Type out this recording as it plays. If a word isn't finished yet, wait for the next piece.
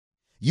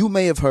You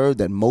may have heard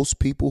that most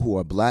people who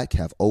are black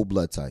have O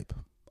blood type.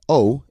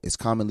 O is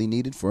commonly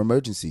needed for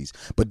emergencies,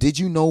 but did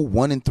you know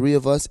 1 in 3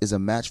 of us is a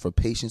match for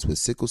patients with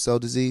sickle cell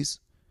disease?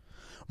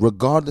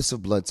 Regardless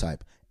of blood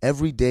type,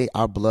 every day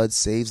our blood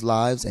saves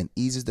lives and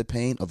eases the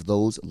pain of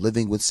those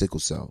living with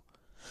sickle cell.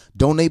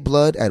 Donate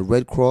blood at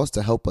Red Cross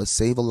to help us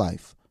save a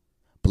life.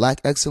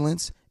 Black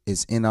excellence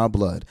is in our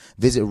blood.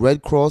 Visit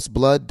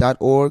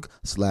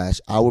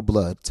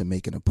redcrossblood.org/ourblood to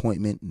make an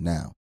appointment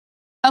now.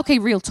 Okay,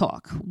 real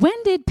talk. When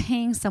did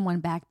paying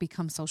someone back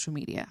become social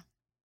media?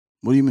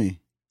 What do you mean?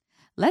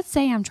 Let's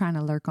say I'm trying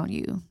to lurk on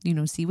you,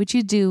 see what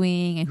you're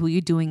doing and who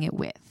you're doing it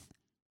with.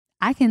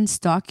 I can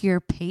stalk your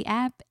pay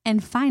app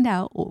and find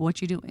out what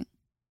you're doing.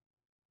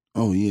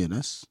 Oh, yeah,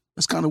 that's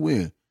kind of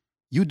weird.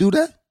 You do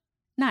that?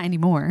 Not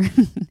anymore.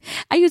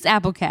 I use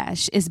Apple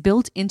Cash. It's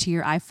built into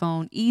your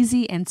iPhone,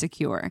 easy and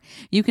secure.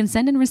 You can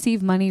send and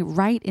receive money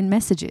right in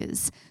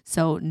messages,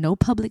 so no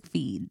public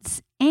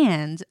feeds.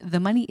 And the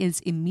money is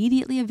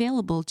immediately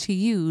available to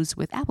use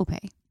with Apple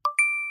Pay.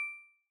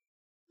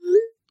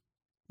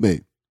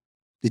 Babe,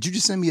 did you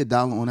just send me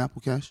 $1 on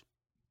Apple Cash?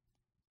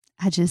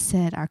 I just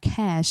said our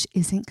cash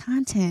isn't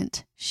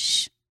content.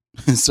 Shh.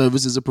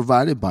 Services are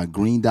provided by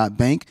Green Dot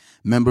Bank,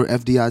 member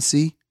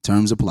FDIC.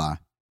 Terms apply.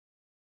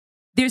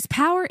 There's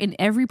power in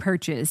every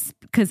purchase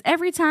because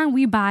every time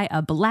we buy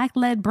a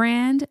Black-led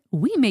brand,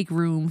 we make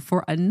room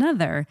for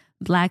another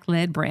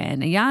Black-led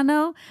brand. And y'all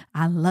know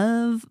I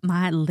love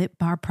my Lip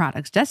Bar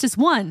products. That's just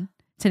one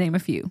to name a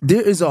few.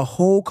 There is a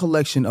whole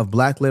collection of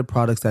Black-led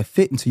products that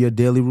fit into your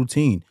daily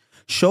routine.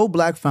 Show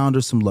Black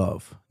founders some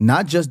love,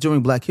 not just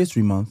during Black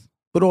History Month,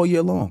 but all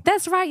year long.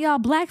 That's right, y'all.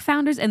 Black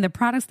founders and the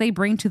products they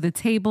bring to the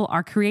table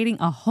are creating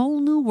a whole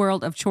new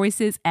world of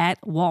choices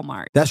at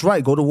Walmart. That's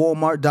right. Go to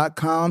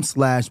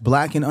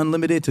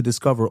walmart.com/blackandunlimited to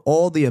discover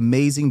all the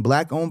amazing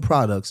Black-owned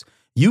products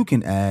you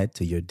can add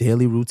to your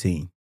daily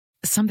routine.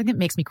 Something that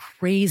makes me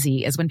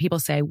crazy is when people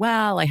say,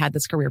 well, I had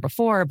this career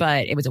before,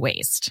 but it was a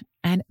waste.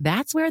 And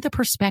that's where the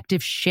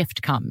perspective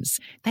shift comes,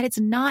 that it's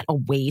not a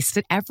waste,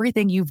 that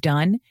everything you've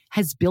done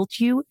has built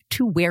you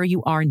to where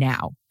you are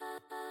now.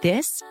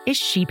 This is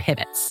She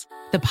Pivots,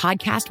 the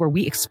podcast where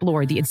we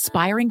explore the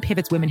inspiring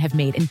pivots women have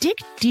made and dig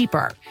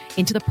deeper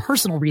into the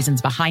personal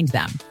reasons behind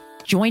them.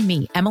 Join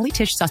me, Emily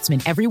Tish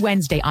Sussman, every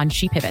Wednesday on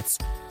She Pivots.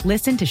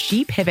 Listen to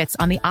She Pivots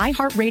on the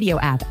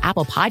iHeartRadio app,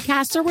 Apple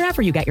Podcasts, or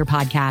wherever you get your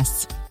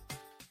podcasts.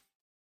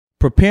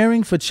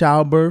 Preparing for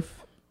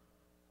childbirth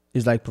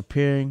is like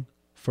preparing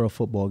for a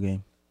football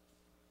game.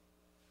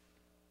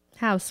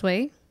 How,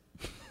 Sway?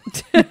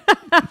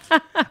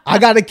 I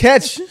got to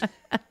catch.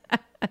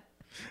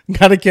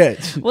 Got to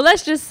catch. Well,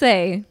 let's just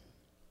say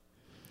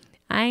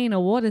I ain't a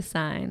water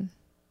sign,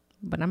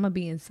 but I'm going to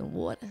be in some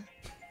water.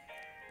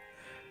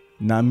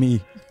 Not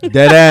me.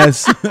 Dead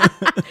ass.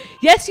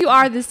 Yes, you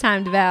are this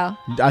time, DeVal.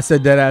 I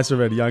said dead ass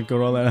already. Y'all can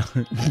roll that out.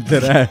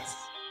 Dead ass.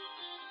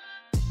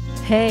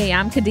 Hey,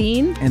 I'm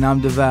Kadeen. And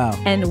I'm DeVal.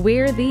 And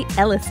we're the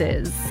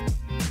Ellises.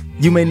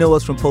 You may know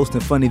us from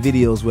posting funny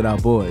videos with our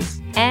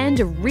boys. And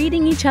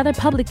reading each other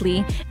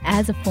publicly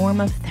as a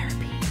form of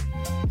therapy.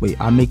 Wait,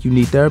 I make you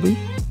need therapy?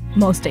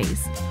 Most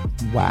days.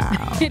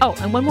 Wow. Oh,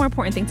 and one more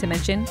important thing to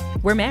mention.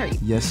 We're married.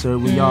 Yes, sir,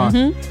 we are.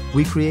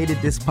 We created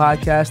this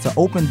podcast to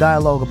open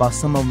dialogue about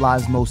some of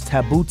life's most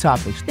taboo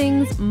topics.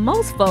 Things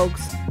most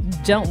folks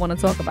don't want to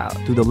talk about.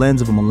 Through the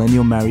lens of a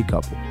millennial married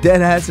couple.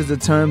 Dead ass is a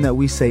term that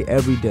we say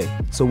every day.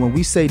 So when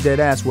we say dead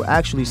ass, we're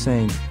actually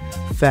saying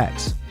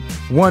facts.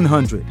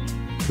 100.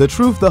 The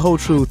truth, the whole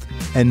truth,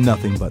 and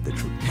nothing but the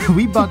truth.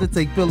 We about to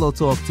take pillow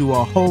talk to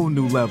a whole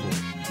new level.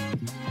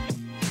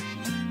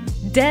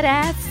 Dead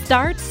ass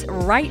starts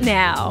right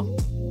now.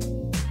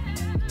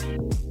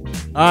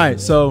 All right,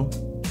 so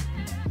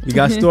we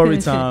got story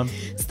time.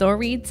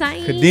 Story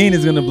time. Kadeen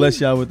is going to bless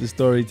y'all with the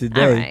story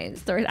today. All right,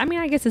 story. I mean,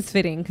 I guess it's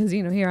fitting because,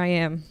 here I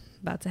am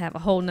about to have a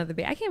whole nother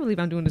baby. I can't believe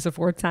I'm doing this a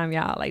 4th time,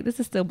 y'all. Like, this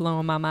is still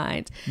blowing my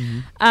mind.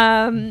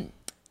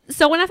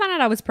 So when I found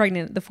out I was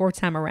pregnant the 4th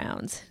time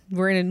around,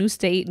 we're in a new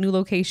state, new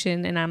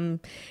location, and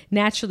I'm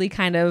naturally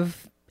kind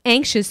of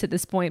anxious at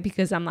this point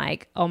because I'm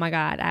like, oh my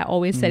God, I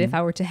always said if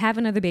I were to have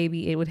another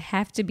baby, it would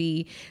have to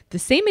be the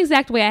same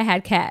exact way I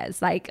had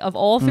Kaz. Like, of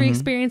all 3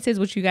 experiences,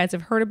 which you guys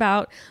have heard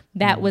about,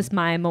 that was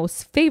my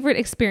most favorite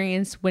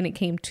experience when it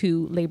came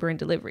to labor and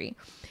delivery.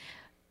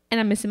 And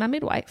I'm missing my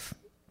midwife.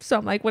 So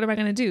I'm like, what am I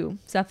going to do?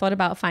 So I thought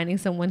about finding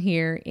someone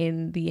here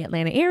in the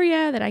Atlanta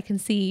area that I can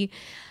see.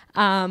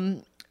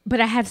 But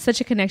I have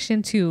such a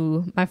connection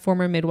to my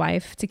former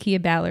midwife,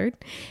 Takia Ballard,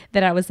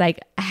 that I was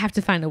like, I have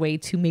to find a way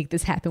to make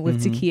this happen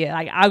with Takia.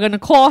 Like, I'm going to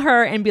call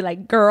her and be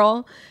like,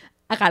 girl,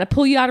 I got to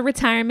pull you out of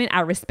retirement. I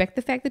respect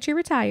the fact that you're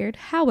retired.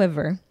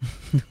 However,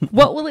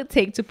 what will it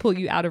take to pull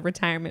you out of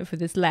retirement for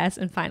this last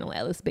and final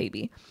Ellis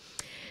baby?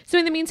 So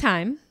in the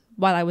meantime,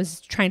 while I was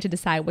trying to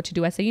decide what to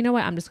do, I said, you know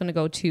what? I'm just going to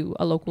go to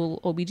a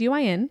local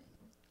OBGYN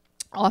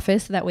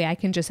office. So that way I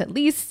can just at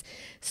least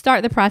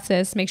start the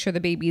process, make sure the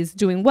baby is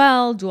doing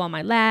well, do all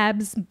my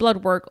labs,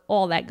 blood work,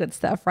 all that good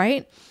stuff,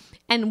 right?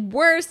 And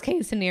worst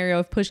case scenario,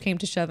 if push came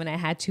to shove and I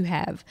had to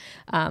have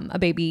a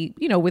baby,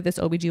 with this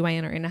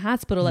OBGYN or in a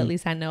hospital, at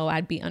least I know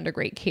I'd be under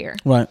great care.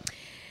 Right.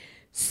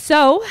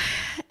 So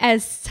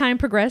as time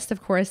progressed,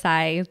 of course,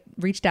 I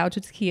reached out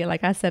to Takia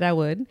like I said I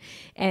would.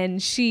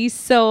 And she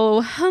so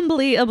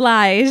humbly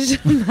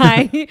obliged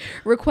my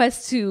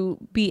request to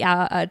be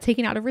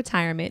taken out of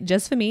retirement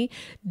just for me.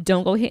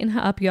 Don't go hitting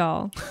her up,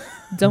 y'all.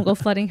 Don't go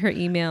flooding her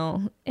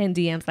email and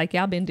DMs like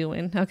y'all been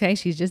doing. Okay,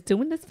 she's just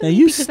doing this for me.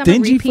 You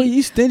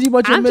stingy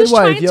about your midwife, I'm just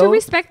trying to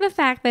respect the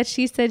fact that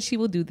she said she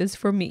will do this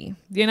for me.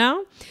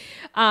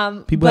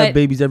 People have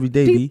babies every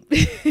day,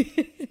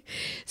 B.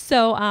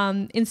 So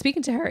in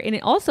speaking to her, and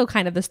it also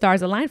kind of the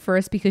stars aligned for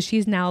us because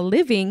she's now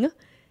living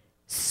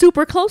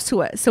super close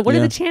to us. So what are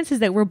the chances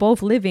that we're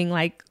both living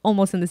like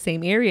almost in the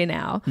same area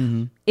now?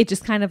 Mm-hmm. It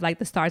just kind of like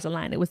the stars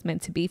aligned. It was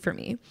meant to be for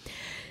me.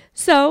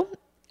 So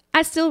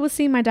I still was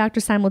seeing my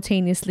doctor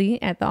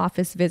simultaneously at the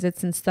office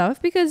visits and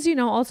stuff because,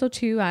 also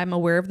too, I'm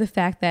aware of the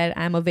fact that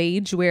I'm of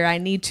age where I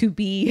need to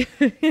be,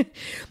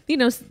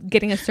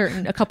 getting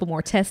a couple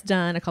more tests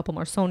done, a couple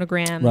more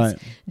sonograms,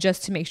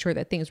 just to make sure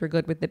that things were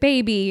good with the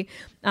baby.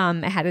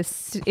 I had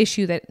this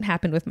issue that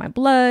happened with my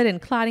blood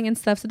and clotting and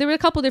stuff. So there were a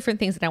couple different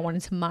things that I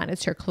wanted to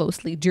monitor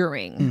closely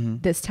during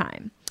this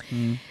time.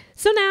 Mm-hmm.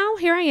 So now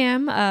here I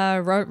am,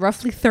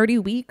 roughly 30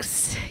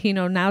 weeks.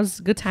 Now's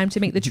a good time to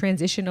make the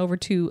transition over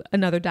to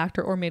another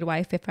doctor or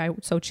midwife if I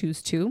so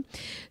choose to.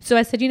 So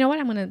I said, you know what?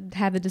 I'm going to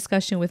have a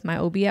discussion with my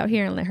OB out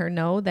here and let her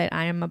know that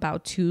I am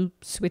about to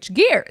switch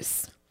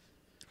gears.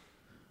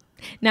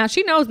 Now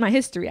she knows my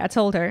history. I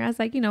told her, I was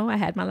like, I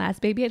had my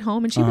last baby at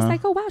home and she was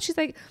like, oh, wow. She's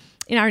like,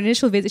 in our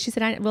initial visit, she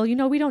said, we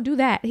don't do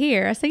that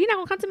here. I said, you're not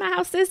going to come to my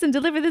house, sis, and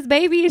deliver this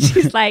baby? And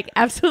she's like,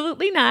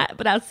 absolutely not,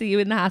 but I'll see you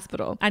in the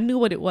hospital. I knew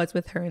what it was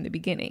with her in the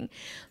beginning,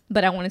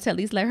 but I wanted to at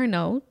least let her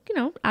know,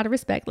 out of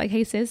respect, like,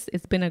 hey, sis,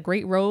 it's been a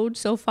great road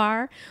so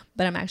far,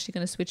 but I'm actually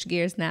going to switch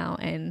gears now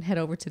and head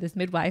over to this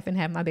midwife and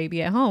have my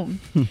baby at home.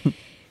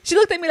 She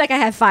looked at me like I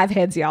had 5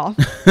 heads, y'all.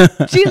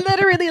 She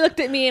literally looked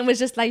at me and was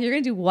just like, you're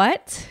going to do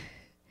what?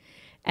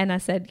 And I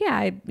said, yeah,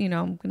 I'm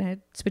going to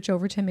switch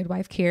over to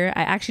midwife care.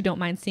 I actually don't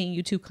mind seeing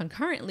you two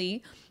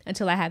concurrently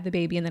until I have the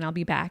baby. And then I'll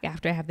be back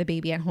after I have the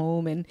baby at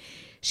home. And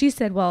she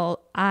said,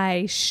 well,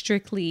 I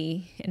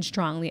strictly and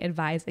strongly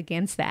advise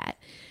against that.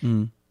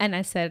 Mm. And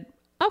I said,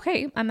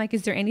 okay. I'm like,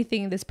 is there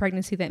anything in this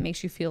pregnancy that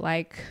makes you feel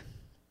like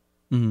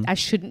I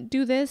shouldn't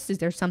do this? Is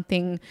there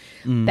something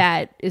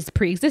that is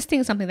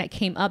pre-existing, something that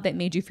came up that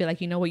made you feel like,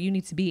 you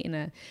need to be in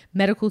a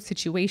medical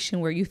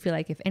situation where you feel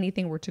like if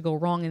anything were to go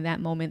wrong in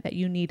that moment that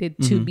you needed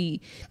to be,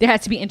 there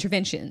had to be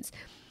interventions?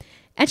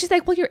 And she's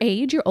like, well, your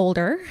age, you're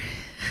older.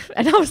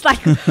 And I was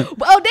like,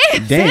 well,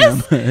 damn.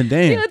 Sis.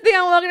 Damn. You think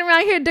I'm walking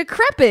around here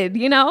decrepit,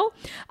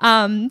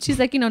 She's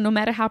like, no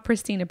matter how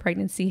pristine a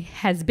pregnancy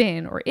has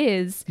been or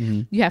is,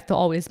 you have to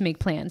always make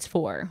plans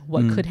for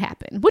what could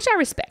happen, which I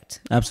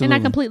respect. Absolutely.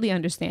 And I completely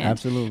understand.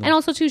 Absolutely. And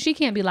also, too, she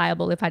can't be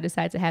liable if I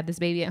decide to have this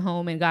baby at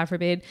home and, God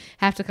forbid,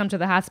 have to come to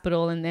the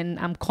hospital and then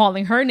I'm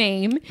calling her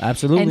name.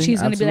 Absolutely. And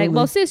she's going to be like,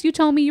 well, sis, you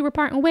told me you were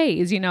parting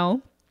ways,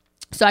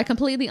 So I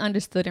completely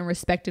understood and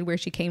respected where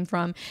she came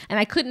from. And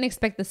I couldn't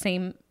expect the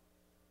same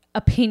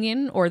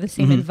opinion or the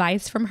same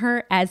advice from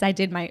her as I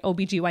did my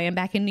OBGYN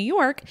back in New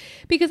York,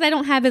 because I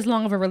don't have as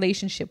long of a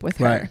relationship with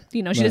her.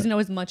 She doesn't know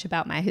as much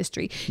about my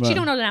history. She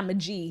don't know that I'm a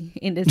G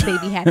in this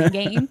baby having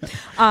game.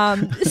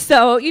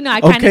 So,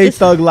 I kind of just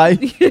thug life,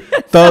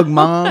 thug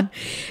mom.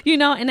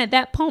 And at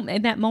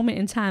that moment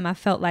in time, I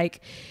felt like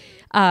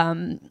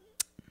I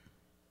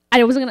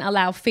wasn't going to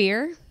allow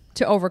fear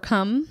to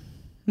overcome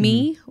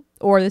me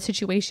or the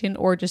situation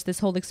or just this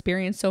whole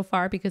experience so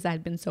far, because I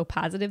had been so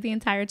positive the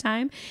entire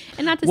time.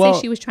 And not to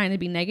say she was trying to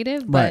be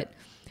negative, but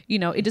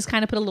it just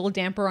kind of put a little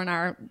damper on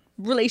our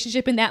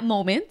relationship in that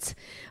moment.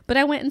 But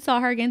I went and saw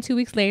her again 2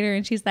 weeks later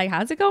and she's like,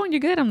 how's it going? You're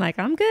good? I'm like,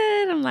 I'm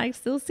good. I'm like,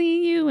 still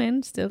seeing you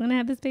and still gonna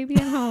have this baby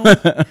at home.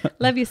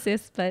 Love you,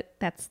 sis, but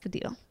that's the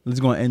deal. Let's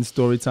go and end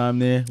story time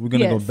there. We're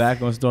gonna go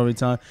back on story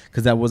time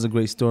because that was a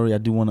great story. I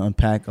do want to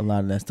unpack a lot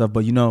of that stuff,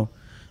 but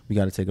we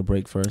got to take a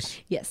break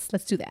first. Yes,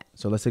 let's do that.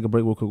 So let's take a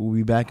break real quick. We'll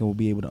be back and we'll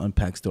be able to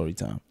unpack story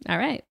time. All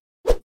right.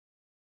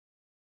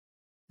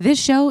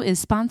 This show is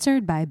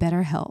sponsored by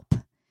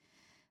BetterHelp.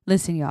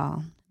 Listen,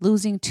 y'all,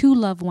 losing 2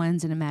 loved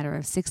ones in a matter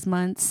of 6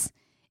 months,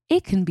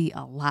 it can be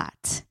a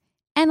lot.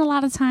 And a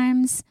lot of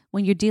times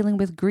when you're dealing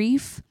with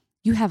grief,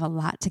 you have a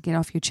lot to get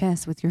off your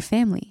chest with your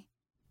family.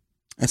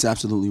 That's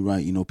absolutely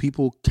right.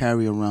 People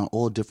carry around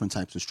all different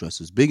types of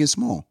stresses, big and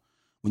small.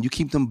 When you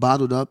keep them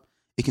bottled up,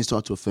 it can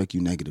start to affect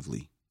you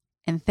negatively.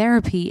 And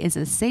therapy is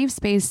a safe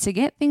space to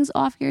get things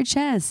off your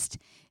chest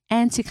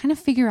and to kind of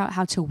figure out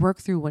how to work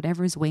through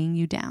whatever's weighing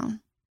you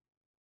down.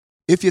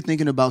 If you're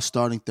thinking about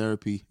starting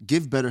therapy,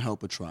 give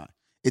BetterHelp a try.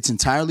 It's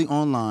entirely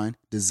online,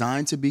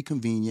 designed to be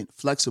convenient,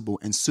 flexible,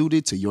 and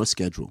suited to your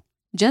schedule.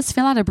 Just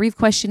fill out a brief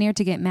questionnaire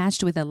to get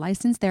matched with a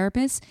licensed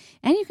therapist,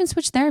 and you can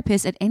switch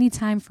therapists at any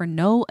time for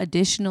no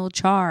additional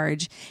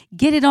charge.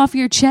 Get it off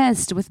your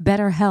chest with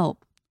BetterHelp.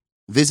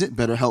 Visit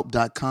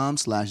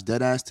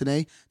BetterHelp.com/deadass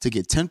today to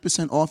get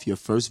 10% off your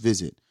first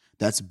visit.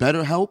 That's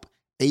BetterHelp,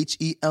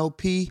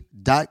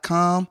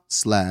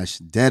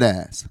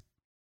 HELP.com/deadass.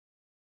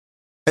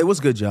 Hey, what's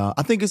good, y'all?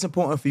 I think it's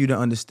important for you to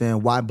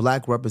understand why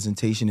black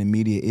representation in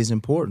media is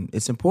important.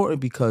 It's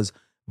important because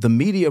the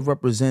media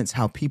represents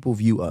how people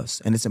view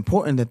us. And it's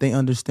important that they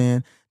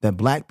understand that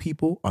black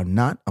people are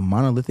not a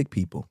monolithic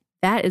people.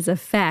 That is a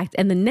fact.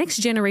 And the next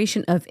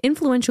generation of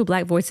influential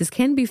Black voices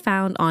can be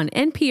found on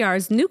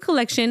NPR's new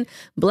collection,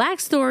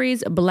 Black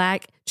Stories,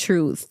 Black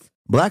Truth.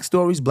 Black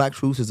Stories, Black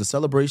Truths is a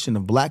celebration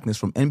of blackness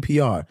from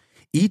NPR.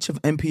 Each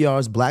of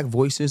NPR's black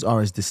voices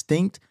are as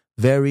distinct,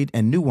 varied,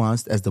 and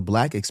nuanced as the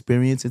black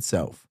experience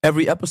itself.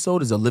 Every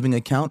episode is a living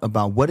account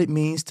about what it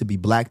means to be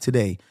black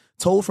today,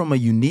 told from a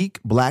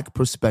unique black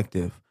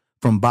perspective.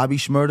 From Bobby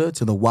Shmurda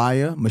to The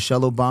Wire,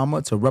 Michelle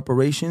Obama to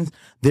reparations,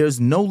 there's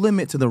no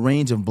limit to the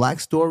range of black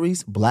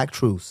stories, black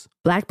truths.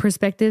 Black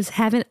perspectives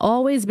haven't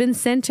always been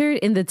centered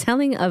in the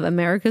telling of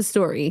America's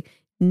story.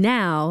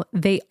 Now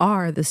they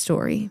are the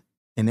story.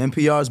 In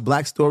NPR's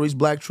Black Stories,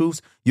 Black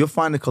Truths, you'll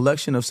find a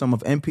collection of some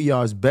of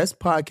NPR's best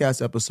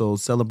podcast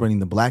episodes celebrating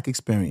the black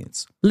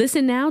experience.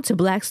 Listen now to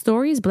Black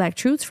Stories, Black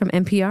Truths from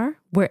NPR,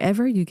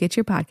 wherever you get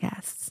your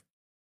podcasts.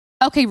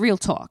 Okay, real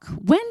talk.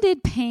 When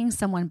did paying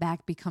someone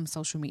back become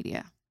social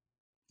media?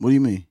 What do you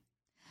mean?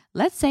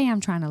 Let's say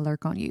I'm trying to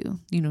lurk on you,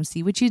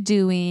 see what you're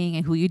doing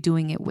and who you're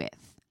doing it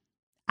with.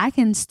 I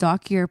can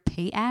stalk your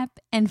pay app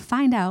and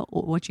find out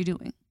what you're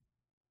doing.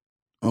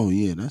 Oh,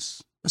 yeah,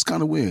 that's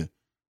kind of weird.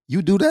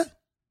 You do that?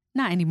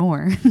 Not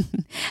anymore.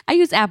 I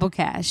use Apple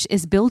Cash.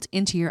 It's built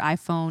into your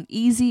iPhone,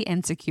 easy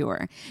and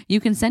secure. You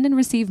can send and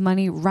receive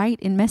money right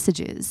in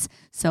messages,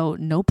 so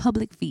no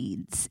public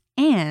feeds.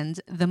 And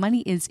the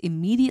money is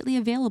immediately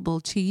available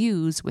to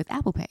use with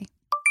Apple Pay.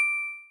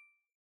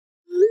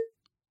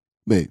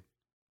 Babe,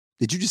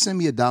 did you just send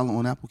me $1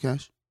 on Apple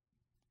Cash?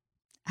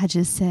 I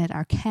just said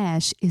our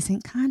cash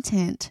isn't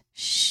content.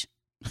 Shh.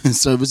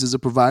 Services are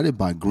provided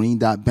by Green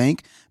Dot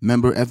Bank,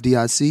 member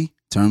FDIC.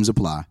 Terms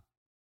apply.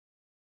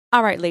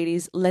 All right,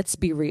 ladies, let's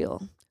be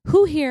real.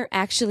 Who here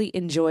actually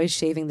enjoys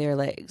shaving their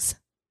legs?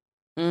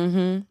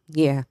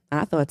 Yeah,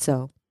 I thought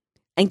so.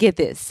 And get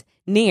this,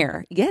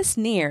 Nair, yes,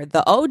 Nair,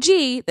 the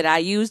OG that I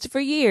used for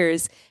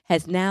years,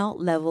 has now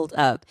leveled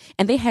up.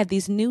 And they have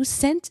these new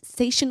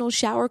sensational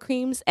shower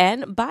creams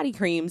and body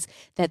creams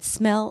that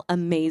smell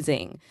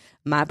amazing.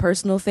 My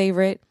personal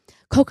favorite,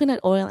 coconut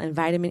oil and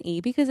vitamin E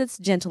because it's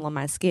gentle on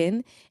my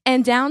skin,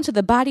 and down to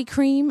the body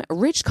cream,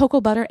 rich cocoa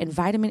butter and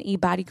vitamin E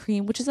body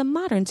cream, which is a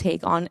modern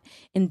take on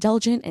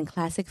indulgent and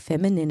classic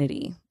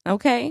femininity.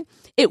 Okay?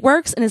 It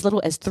works in as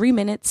little as 3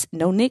 minutes,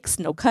 no nicks,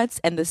 no cuts,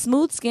 and the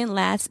smooth skin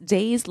lasts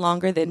days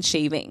longer than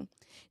shaving.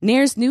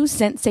 Nair's new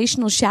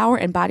sensational shower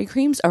and body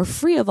creams are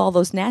free of all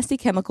those nasty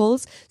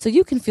chemicals, so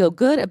you can feel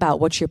good about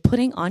what you're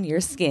putting on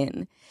your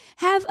skin.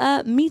 Have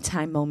a me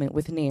time moment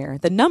with Nair,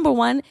 the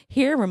 #1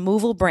 hair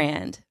removal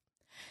brand.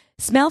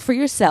 Smell for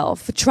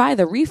yourself. Try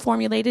the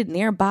reformulated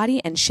Nair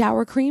body and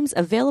shower creams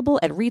available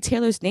at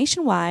retailers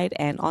nationwide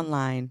and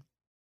online.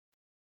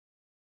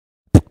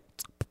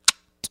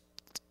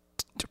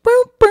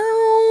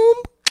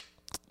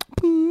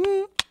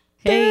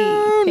 Hey. I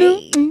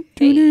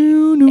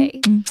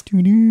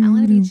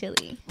want to be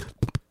chilly.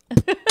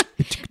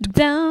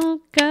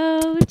 Don't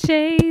go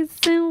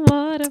chasing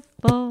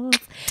waterfalls.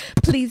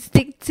 Please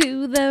stick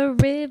to the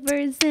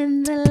rivers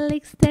and the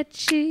lakes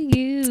that you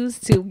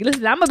used to.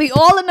 Listen, I'm going to be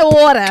all in the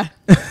water.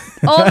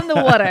 All in the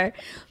water.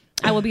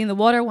 I will be in the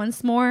water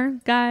once more,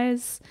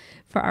 guys,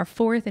 for our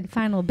 4th and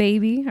final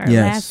baby, our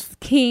last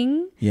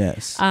king.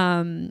 Yes.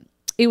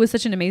 It was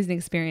such an amazing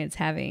experience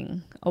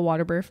having a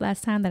water birth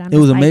last time that it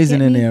was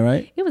amazing in there,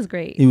 right? It was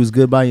great. It was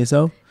good by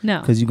yourself?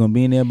 No. Because you're going to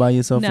be in there by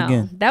yourself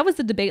again? That was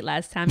the debate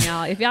last time,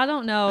 y'all. If y'all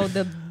don't know,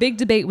 the big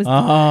debate was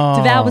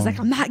Deval was like,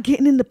 I'm not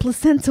getting in the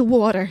placenta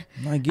water.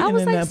 I'm not getting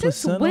in that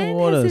placenta when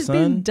water, has it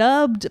been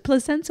dubbed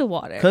placenta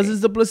water? Because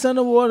it's the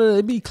placenta water.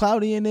 It be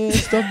cloudy in there.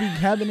 Stuff be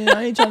happening.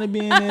 I ain't trying to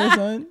be in there,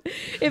 son.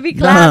 It be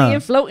cloudy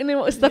and floating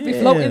and stuff be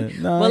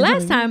floating. Nah, well,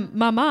 last time,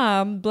 my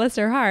mom, bless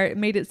her heart,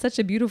 made it such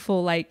a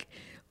beautiful,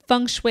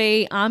 feng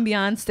shui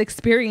ambiance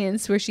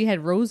experience where she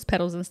had rose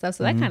petals and stuff.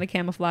 So that kind of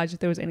camouflaged if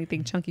there was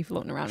anything chunky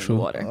floating around in the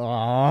water.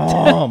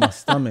 Oh, my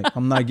stomach.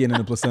 I'm not getting in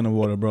the placenta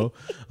water, bro.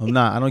 I'm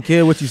not. I don't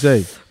care what you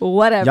say.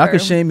 Whatever. Y'all can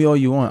shame me all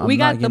you want. We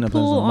got the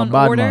pool on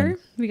order.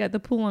 We got the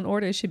pool on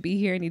order. It should be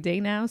here any day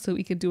now. So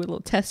we could do a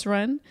little test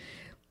run,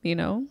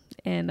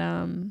 and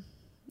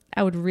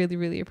I would really,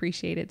 really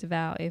appreciate it,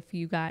 Deval, if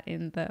you got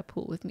in the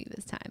pool with me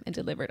this time and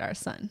delivered our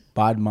son.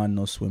 Bad man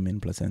no swim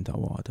in placenta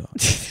water.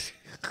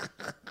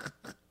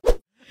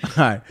 All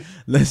right,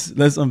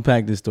 let's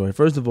unpack this story.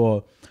 First of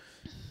all,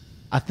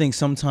 I think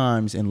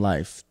sometimes in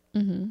life,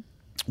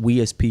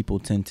 we as people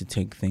tend to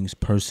take things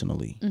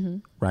personally,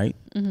 right?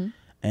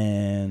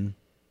 And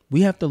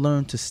we have to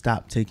learn to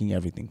stop taking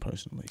everything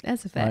personally.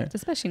 That's a fact, right?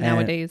 especially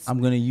nowadays. I'm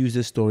going to use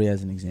this story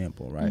as an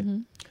example, right?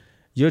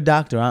 Your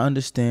doctor, I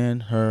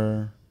understand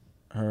her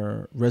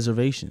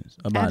reservations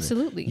about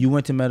Absolutely. it. You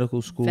went to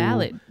medical school.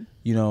 Valid.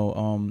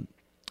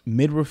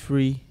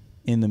 Midwifery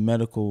in the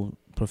medical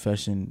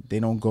profession, they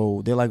don't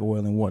go. They're like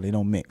oil and water. They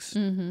don't mix.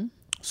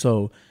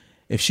 So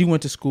if she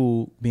went to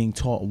school being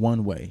taught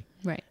one way,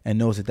 Right. and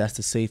knows that that's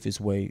the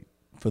safest way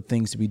for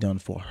things to be done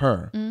for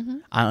her,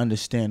 I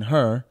understand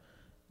her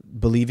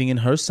believing in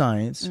her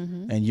science,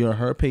 and you're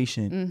her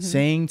patient,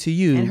 saying to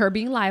you, And her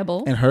being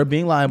liable.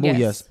 yes,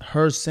 Yes.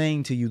 her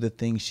saying to you the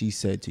things she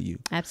said to you.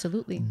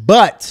 Absolutely.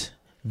 But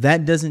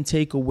that doesn't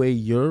take away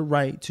your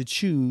right to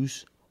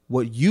choose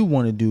what you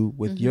want to do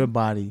with your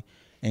body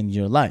and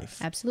your life.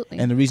 Absolutely.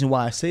 And the reason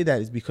why I say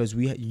that is because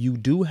you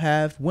do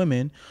have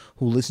women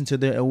who listen to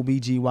their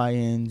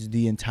OBGYNs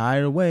the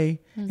entire way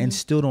and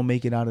still don't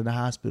make it out of the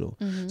hospital.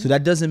 So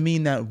that doesn't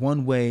mean that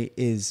one way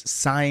is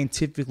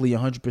scientifically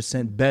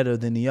 100% better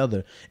than the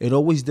other. It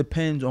always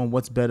depends on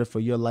what's better for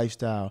your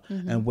lifestyle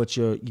and what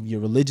your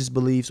religious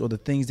beliefs or the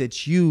things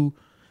that you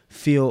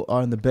feel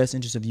are in the best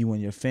interest of you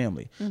and your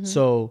family.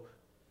 So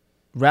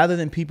rather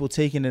than people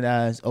taking it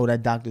as, oh,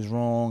 that doctor's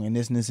wrong and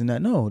this and that.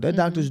 No, that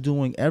doctor's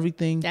doing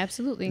everything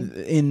Absolutely.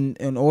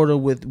 in order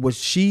with what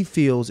she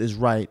feels is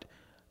right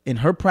in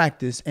her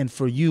practice and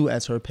for you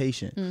as her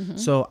patient.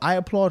 So I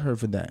applaud her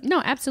for that.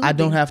 No, absolutely. I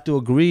don't have to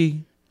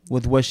agree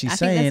with what she's I think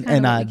that's saying, kinda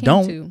and what I we came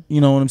don't. to.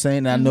 You know what I'm saying?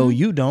 And I know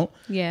you don't.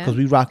 Yeah. Because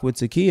we rock with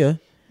Takia.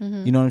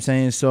 You know what I'm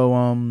saying? So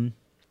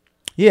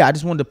yeah, I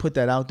just wanted to put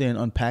that out there and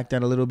unpack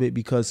that a little bit,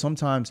 because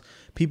sometimes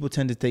people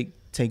tend to take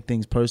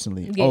things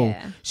personally. Yeah.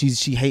 Oh,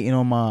 she hating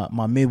on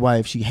my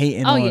midwife. She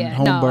hating on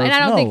home no, birth. and I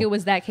don't No. think it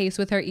was that case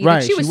with her either.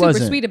 Right, she was she super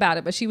wasn't. sweet about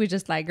it, but she was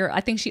just like, girl,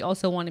 I think she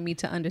also wanted me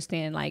to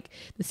understand like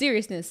the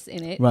seriousness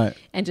in it, Right.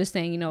 And just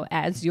saying, you know,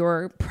 as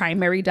your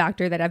primary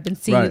doctor that I've been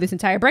seeing you Right. this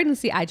entire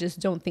pregnancy, I just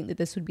don't think that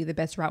this would be the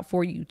best route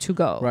for you to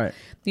go, Right.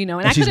 You know,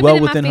 and And I she's could have well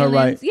been in within my her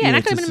feelings, right. and I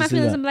Yeah, could have been in my just to say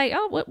feelings. that. I'm like,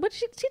 oh, what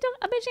she don't?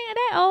 I bet she ain't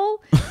that old.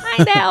 I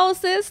ain't that old,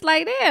 sis.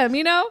 Like, damn,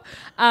 you know.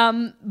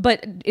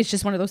 But it's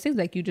just one of those things.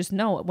 Like, you just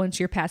know once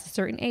you're past a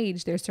certain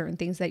age, there's certain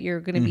things that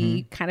you're going to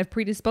be kind of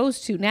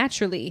predisposed to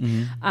naturally.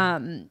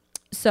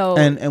 So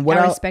And what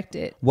I respect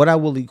it. What I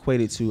will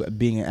equate it to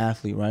being an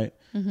athlete, right?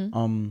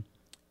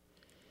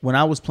 When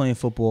I was playing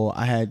football,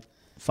 I had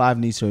 5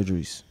 knee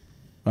surgeries,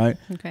 right?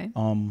 Okay.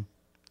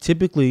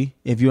 Typically,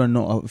 if you're a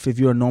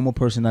normal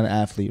person, not an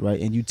athlete, right,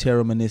 and you tear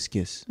a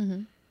meniscus,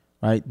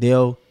 right,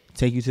 they'll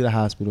take you to the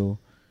hospital.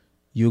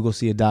 You'll go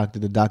see a doctor.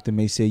 The doctor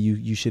may say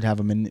you should have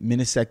a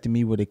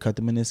meniscectomy where they cut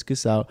the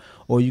meniscus out,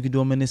 or you can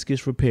do a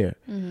meniscus repair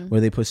where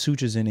they put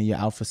sutures in and you're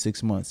out for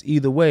 6 months.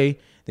 Either way,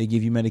 they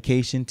give you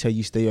medication, tell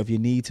you stay off your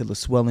knee till the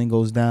swelling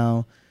goes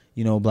down,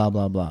 you know, blah,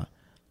 blah, blah.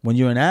 When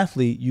you're an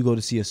athlete, you go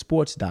to see a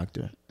sports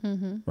doctor,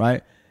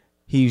 right?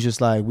 He's just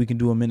like, we can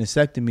do a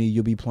meniscectomy.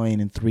 You'll be playing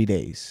in 3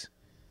 days,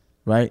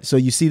 right? So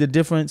you see the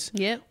difference?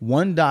 Yep.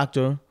 One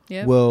doctor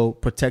Yep. will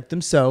protect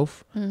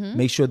themselves,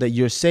 make sure that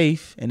you're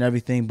safe and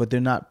everything, but they're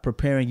not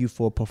preparing you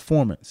for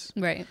performance.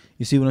 Right.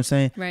 You see what I'm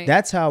saying? Right.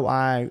 That's how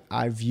I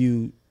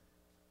view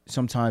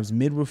sometimes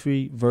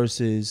midwifery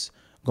versus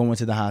going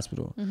to the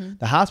hospital.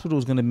 The hospital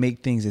is going to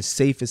make things as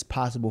safe as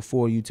possible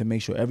for you to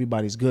make sure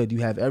everybody's good. You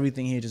have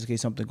everything here just in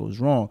case something goes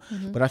wrong.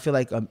 But I feel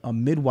like a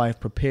midwife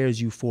prepares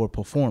you for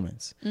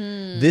performance.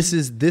 This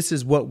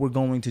is what we're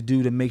going to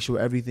do to make sure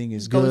everything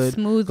is Goes good,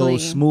 smoothly.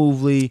 goes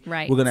smoothly.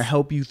 Right. We're going to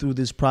help you through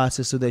this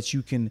process so that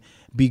you can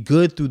be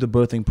good through the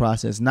birthing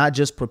process, not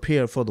just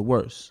prepare for the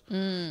worst.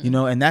 You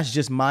know, and that's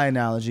just my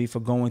analogy for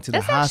going to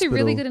That's the hospital. actually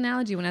a really good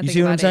analogy when I You think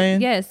see what about I'm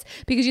saying? it. Yes,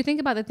 because you think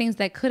about the things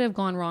that could have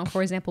gone wrong.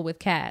 For example, with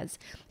Kaz,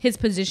 his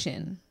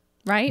position,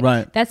 right?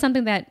 Right. That's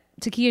something that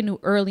Takia knew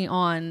early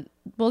on.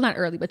 Well, not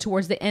early, but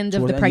towards the end of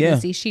Toward the the-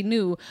 pregnancy, she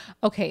knew,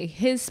 okay,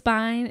 his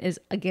spine is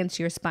against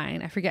your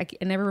spine. I forget.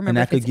 I never remember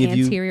that if it's could give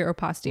you- anterior or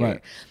posterior,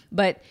 Right.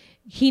 but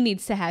he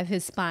needs to have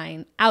his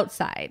spine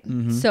outside.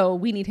 So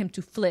we need him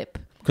to flip.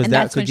 Because And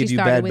that that's when could she give you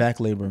started bad with- back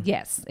labor.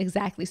 Yes,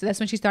 exactly. So that's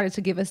when she started to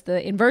give us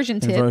the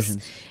inversion tips,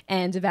 Inversions.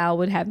 and Val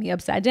would have me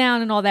upside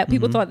down and all that.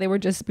 People thought we were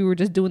just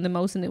doing the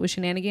most and it was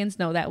shenanigans.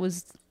 No, that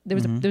was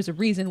there's a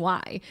reason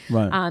why.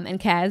 Right. And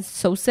Kaz,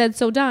 so said,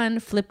 so done,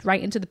 flipped right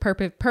into the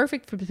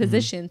perfect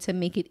position to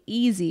make it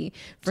easy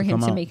for him come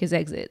to out. make his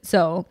exit.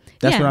 So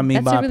That's yeah, what I mean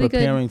that's a by really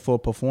preparing for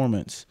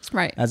performance,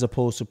 Right. as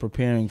opposed to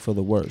preparing for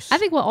the worst. I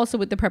think also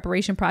with the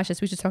preparation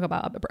process, we should talk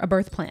about a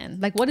birth plan.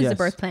 Like, what is a Yes.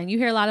 birth plan? You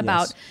hear a lot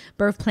about Yes.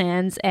 birth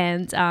plans,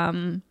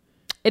 and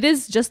it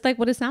is just like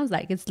what it sounds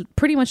like. It's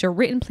pretty much a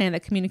written plan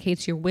that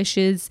communicates your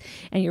wishes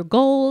and your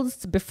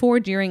goals before,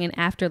 during, and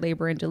after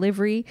labor and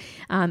delivery.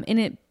 In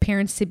it,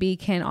 parents-to-be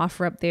can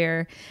offer up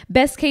their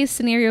best case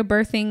scenario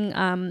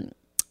birthing,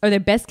 or their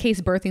best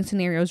case birthing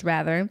scenarios,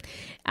 rather,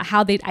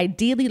 how they'd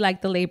ideally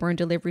like the labor and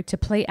delivery to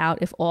play out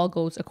if all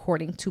goes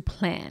according to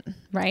plan,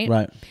 right?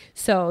 Right.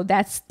 So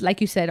that's,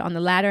 like you said, on the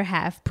latter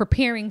half,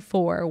 preparing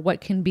for what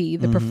can be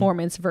the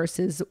performance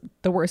versus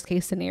the worst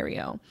case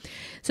scenario.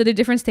 So the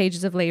different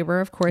stages of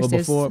labor, of course,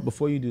 Well,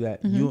 before you do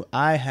that,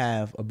 I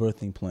have a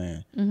birthing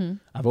plan.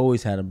 I've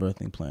always had a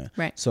birthing plan.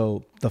 Right.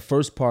 So the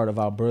first part of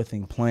our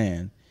birthing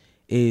plan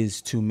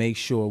is to make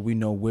sure we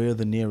know where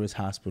the nearest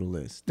hospital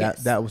is.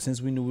 That was,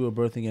 since we knew we were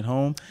birthing at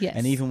home,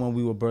 and even when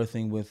we were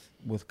birthing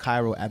with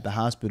Cairo at the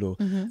hospital,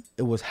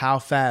 it was how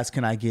fast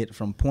can I get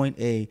from point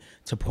A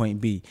to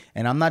point B.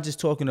 And I'm not just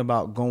talking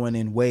about going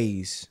in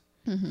Waze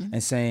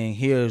and saying,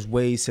 here's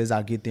Waze says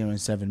I'll get there in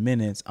 7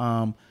 minutes.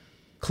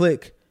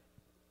 Click,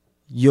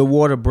 your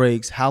water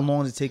breaks. How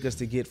long does it take us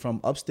to get from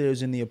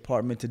upstairs in the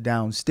apartment to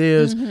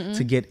downstairs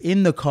to get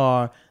in the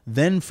car,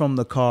 then from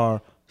the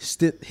car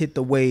hit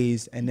the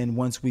Waze, and then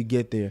once we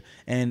get there.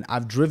 And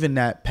I've driven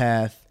that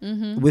path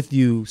with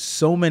you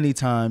so many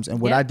times.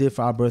 And what I did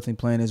for our birthing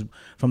plan is,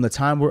 from the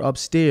time we're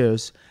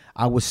upstairs,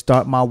 I would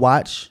start my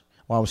watch,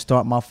 or I would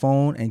start my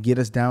phone and get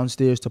us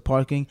downstairs to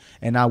parking,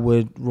 and I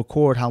would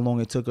record how long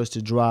it took us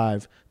to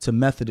drive to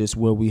Methodist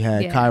where we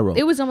had Cairo.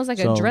 It was almost like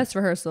a dress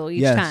rehearsal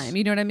each time.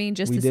 You know what I mean?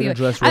 Just we to did see a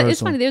dress rehearsal.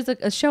 It's funny. There's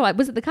a show.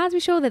 Was it the Cosby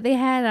Show that they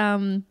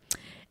had?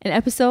 An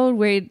episode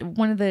where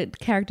one of the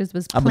characters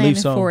was planning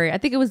for it. I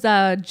think it was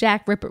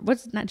Jack Ripper.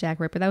 Not Jack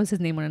Ripper? That was his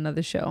name on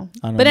another show.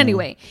 But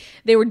anyway,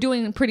 they were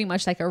doing pretty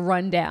much like a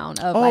rundown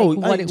of what it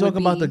would be.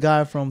 Talking about the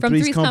guy from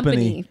Three's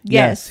Company.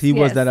 Yes, he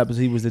was that episode.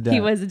 He was the dad.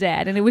 He was the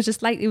dad, and it was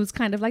just like, it was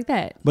kind of like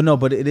that.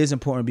 But it is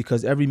important,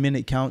 because every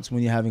minute counts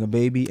when you're having a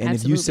baby. And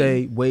if you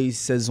say Waze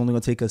says it's only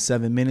going to take us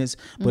 7 minutes,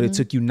 but it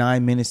took you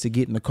 9 minutes to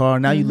get in the car,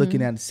 now you're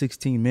looking at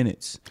 16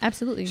 minutes.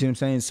 Absolutely. You see what I'm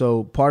saying?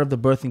 So part of the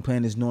birthing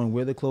plan is knowing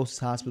where the closest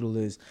hospital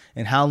is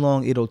and how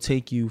long it'll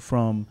take you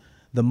from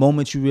the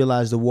moment you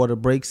realize the water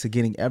breaks to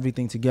getting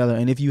everything together.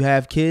 And if you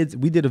have kids,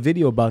 we did a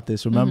video about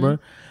this, remember?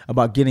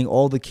 About getting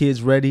all the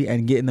kids ready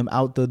and getting them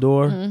out the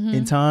door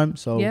in time.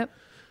 So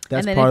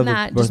that's and then part if of the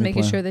not, just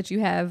making plan. sure that you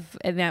have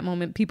at that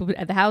moment people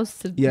at the house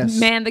to Yes.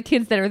 man the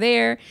kids that are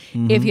there.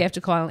 If you have to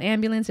call an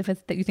ambulance, if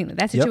it's, that you think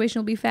that situation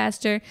will be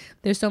faster,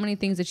 there's so many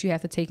things that you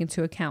have to take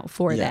into account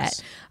for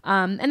that.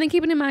 And then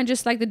keeping in mind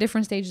just like the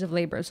different stages of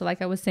labor. So like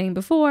I was saying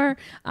before,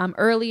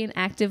 early and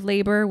active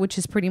labor, which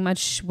is pretty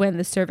much when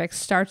the cervix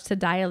starts to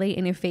dilate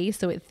in your face,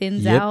 so it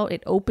thins out,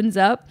 it opens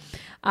up.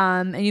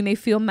 And you may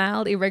feel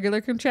mild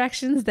irregular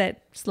contractions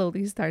that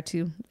slowly start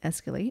to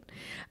escalate.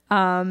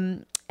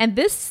 And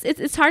this,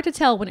 it's hard to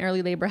tell when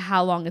early labor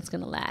how long it's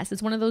going to last.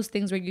 It's one of those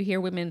things where you hear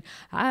women,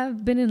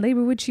 I've been in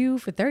labor with you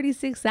for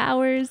 36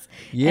 hours.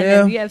 Yeah. And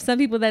then you have some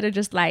people that are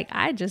just like,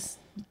 I just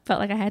felt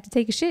like I had to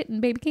take a shit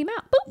and baby came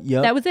out.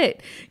 Boop. That was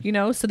it. You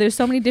know, so there's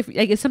so many different,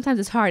 like, sometimes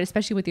it's hard,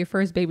 especially with your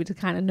first baby, to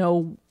kind of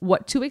know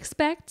what to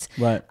expect.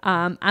 Right.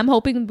 I'm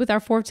hoping with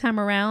our fourth time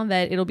around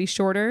that it'll be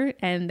shorter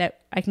and that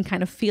I can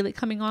kind of feel it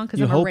coming on,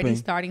 because I'm already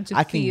starting to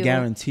I can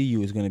guarantee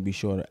you it's going to be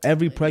shorter.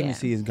 Every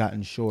pregnancy has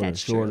gotten shorter,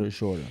 That's shorter, true.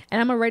 shorter. And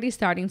I'm already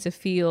starting to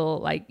feel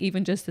like,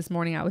 even just this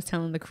morning, I was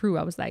telling the crew,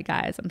 I was like,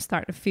 guys, I'm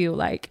starting to feel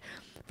like,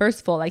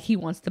 first of all, like he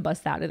wants to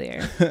bust out of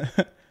there.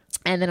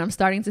 And then I'm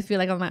starting to feel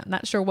like I'm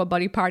not sure what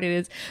body part it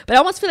is, but I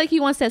almost feel like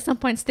he wants to at some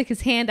point stick his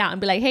hand out and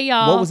be like, hey,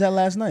 y'all. What was that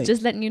last night?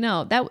 Just letting you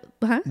know.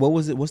 What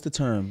was it? What's the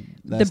term?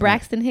 The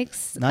Braxton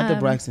Hicks? Not the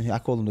Braxton Hicks. I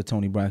call them the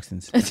Tony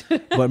Braxtons.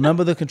 But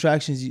remember the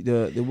contractions?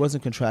 It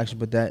wasn't contraction,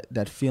 but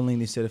that feeling,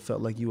 they said it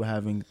felt like you were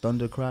having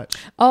thunder crotch.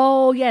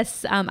 Oh,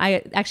 yes.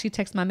 I actually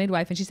texted my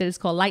midwife and she said it's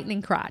called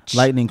lightning crotch.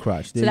 Lightning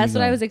crotch. So that's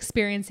what I was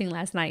experiencing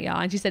last night, y'all.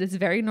 And she said it's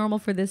very normal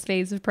for this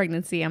phase of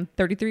pregnancy. I'm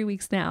 33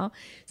 weeks now.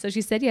 So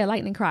she said, yeah,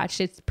 lightning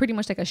crotch. It's pretty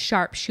much like a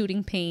sharp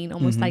shooting pain,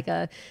 almost like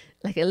an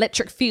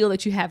electric feel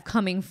that you have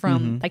coming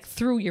from like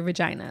through your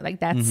vagina. Like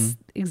that's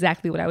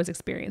exactly what I was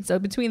experiencing. So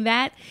between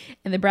that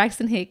and the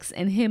Braxton Hicks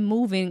and him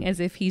moving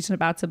as if he's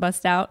about to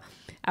bust out,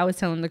 I was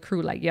telling the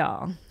crew, like,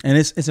 y'all. And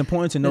it's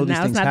important to know these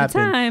things happen. Now's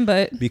not the time,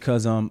 but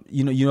because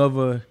you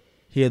ever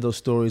hear those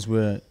stories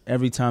where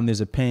every time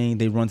there's a pain,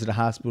 they run to the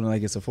hospital and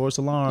like it's a false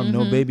alarm,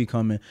 no baby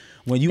coming.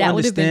 When you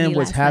understand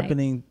what's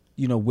happening,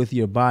 with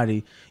your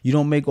body, you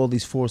don't make all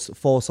these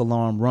false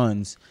alarm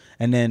runs.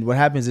 And then what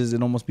happens is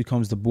it almost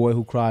becomes the boy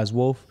who cries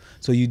wolf.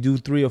 So you do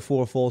 3 or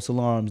 4 false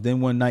alarms. Then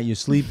one night you're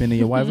sleeping and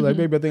your wife is like,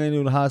 baby, I think I need to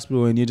go to the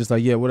hospital. And you're just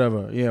like, yeah,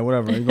 whatever. You're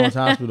going to the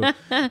hospital.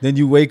 Then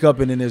you wake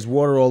up and then there's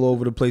water all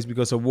over the place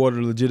because her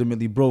water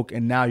legitimately broke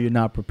and now you're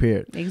not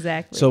prepared.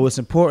 Exactly. So it's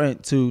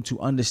important to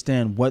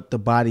understand what the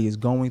body is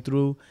going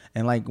through.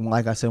 And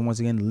like I said, once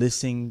again,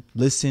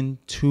 listen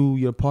to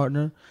your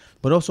partner.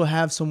 But also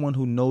have someone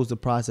who knows the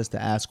process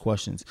to ask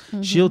questions.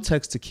 She'll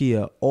text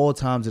Takia all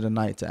times of the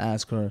night to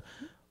ask her,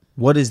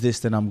 what is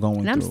this that I'm going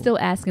through? And I'm still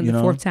asking the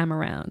fourth time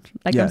around.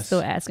 Like, I'm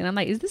still asking. I'm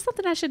like, is this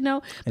something I should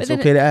know? But it's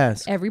okay to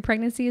ask. Every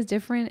pregnancy is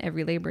different.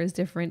 Every labor is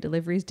different.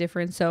 Delivery is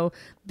different. So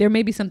there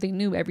may be something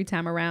new every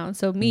time around.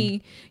 So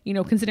me,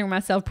 considering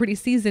myself pretty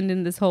seasoned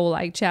in this whole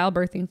like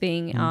childbirthing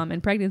thing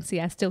and pregnancy,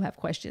 I still have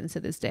questions to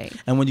this day.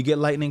 And when you get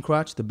lightning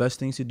crotch, the best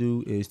things to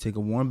do is take a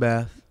warm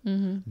bath,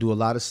 do a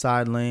lot of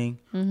side laying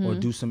or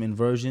do some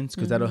inversions,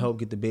 because that'll help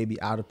get the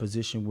baby out of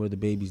position where the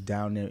baby's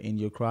down there in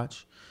your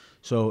crotch.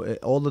 So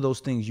all of those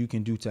things you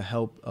can do to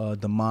help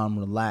the mom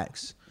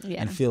relax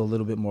and feel a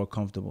little bit more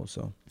comfortable.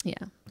 So yeah,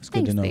 it's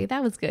good to know. Babe.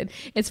 That was good.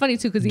 It's funny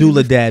too, because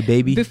doula dad,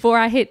 baby. Before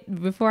I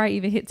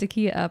even hit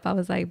Takia up, I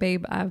was like,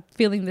 babe, I'm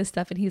feeling this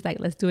stuff, and he's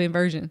like, let's do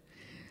inversion.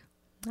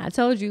 I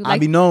told you. I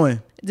be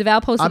knowing.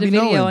 DeVal posted I a be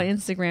video knowing. on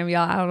Instagram,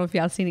 y'all. I don't know if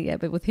y'all seen it yet,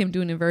 but with him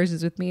doing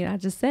inversions with me, and I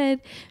just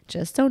said,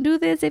 just don't do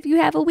this if you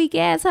have a weak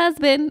ass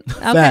husband.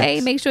 Okay,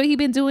 Facts. make sure he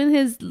been doing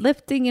his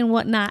lifting and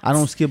whatnot. I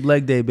don't skip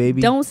leg day,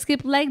 baby. Don't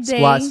skip leg day.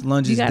 Squats,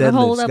 lunges, you gotta deadlifts,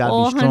 hold up gotta be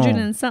all strong.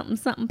 100 and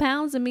something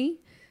pounds of me.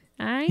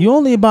 All right, You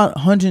only about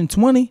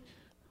 120.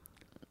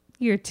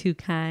 you're too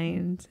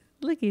kind.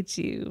 Look at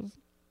you.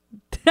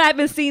 I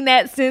haven't seen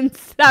that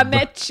since I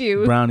met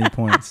you. Brownie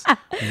points.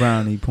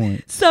 Brownie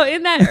points. So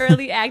in that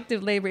early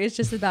active labor, it's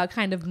just about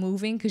kind of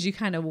moving because you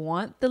kind of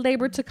want the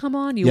labor to come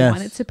on. You Yes.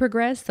 want it to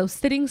progress. So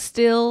sitting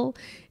still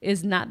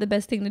is not the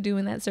best thing to do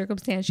in that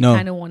circumstance. You No.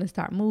 kind of want to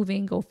start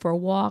moving, go for a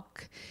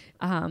walk,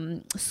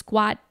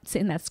 squat,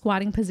 sit in that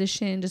squatting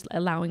position, just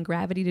allowing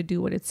gravity to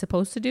do what it's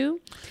supposed to do.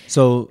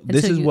 So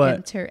this until is you what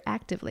enter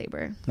active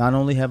labor. not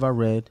only have I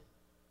read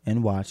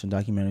and watched in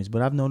documentaries,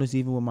 but I've noticed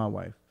even with my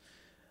wife.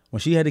 When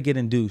she had to get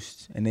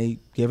induced and they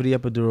gave her the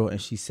epidural and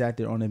she sat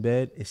there on the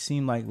bed, it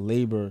seemed like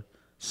labor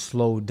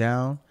slowed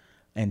down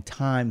and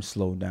time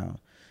slowed down.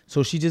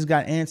 So she just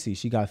got antsy.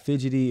 She got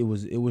fidgety.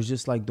 It was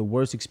just like the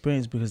worst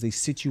experience because they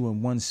sit you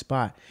in one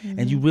spot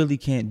and you really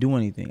can't do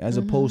anything. As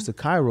opposed to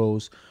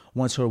Kairos,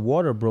 once her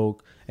water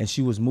broke and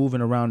she was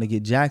moving around to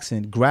get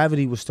Jackson,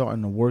 gravity was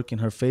starting to work in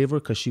her favor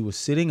because she was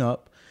sitting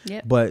up.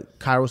 Yep. But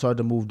Kairos started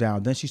to move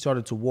down. Then she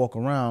started to walk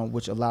around,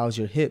 which allows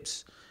your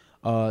hips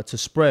to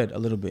spread a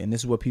little bit. And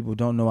this is what people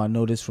don't know. I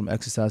know this from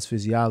exercise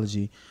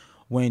physiology.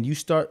 When you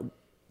start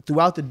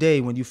throughout the day,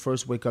 when you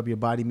first wake up, your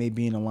body may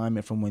be in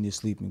alignment from when you're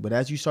sleeping. But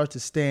as you start to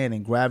stand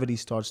and gravity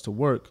starts to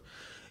work,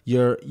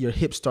 your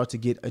hips start to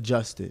get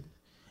adjusted.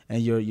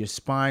 And your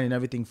spine and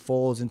everything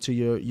falls into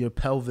your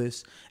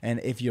pelvis. And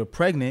if you're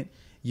pregnant,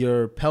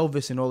 your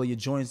pelvis and all of your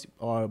joints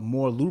are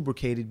more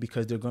lubricated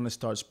because they're going to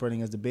start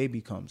spreading as the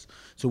baby comes.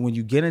 So when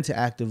you get into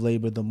active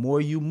labor, the more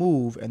you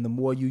move and the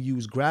more you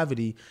use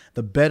gravity,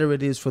 the better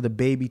it is for the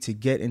baby to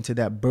get into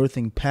that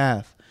birthing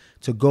path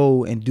to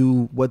go and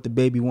do what the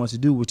baby wants to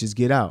do, which is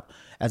get out,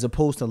 as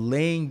opposed to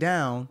laying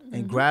down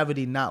and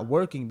gravity not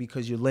working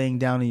because you're laying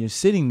down and you're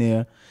sitting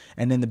there.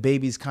 And then the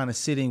baby's kind of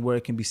sitting where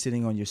it can be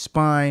sitting on your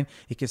spine.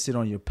 It can sit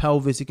on your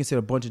pelvis. It can sit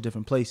a bunch of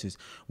different places.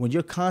 When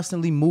you're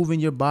constantly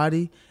moving your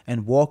body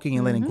and walking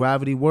and letting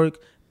gravity work,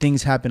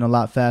 things happen a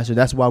lot faster.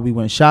 That's why we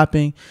went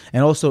shopping.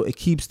 And also it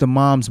keeps the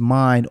mom's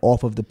mind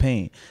off of the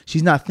pain.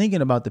 She's not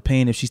thinking about the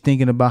pain if she's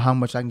thinking about how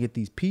much I can get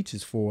these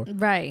peaches for.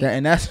 Right.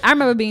 And that's I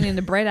remember being in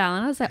the bread aisle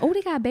and I was like, oh,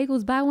 they got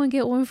bagels, buy one,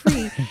 get one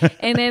free.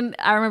 And then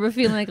I remember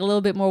feeling like a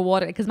little bit more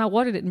water because my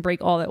water didn't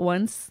break all at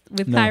once.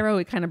 With No. Cairo,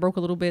 it kind of broke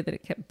a little bit, that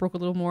it broke a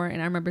little more. And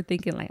I remember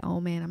thinking like,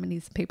 oh man, I'm gonna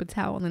need some paper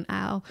towel in an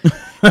aisle.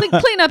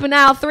 Clean up in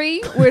aisle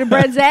 3 where the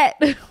bread's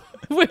at,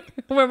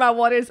 where my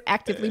water is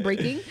actively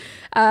breaking.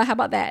 How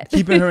about that?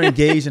 keeping her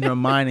engaged and her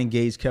mind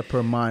engaged kept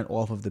her mind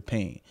off of the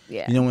pain.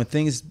 Yeah. You know, when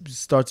things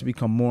start to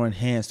become more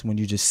enhanced when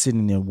you're just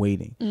sitting there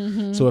waiting.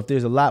 Mm-hmm. So if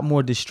there's a lot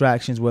more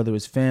distractions, whether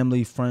it's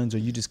family, friends, or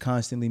you just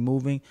constantly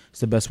moving, it's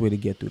the best way to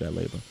get through that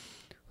labor.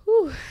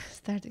 Whew,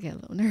 start to get a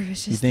little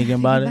nervous. You thinking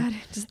about it?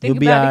 Just You'll think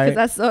be about it all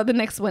because I saw the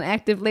next one,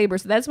 active labor.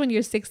 So that's when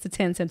you're 6 to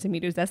 10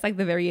 centimeters. That's like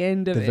the very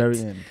end of The it. very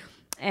end.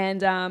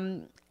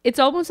 And it's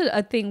almost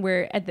a thing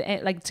where at the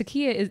end, like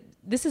Takia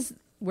this is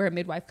where a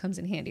midwife comes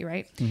in handy,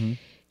 right? Mm-hmm.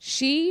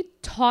 She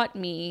taught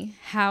me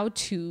how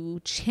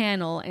to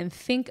channel and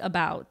think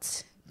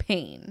about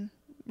pain,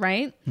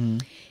 right? Mm-hmm.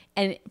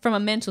 And from a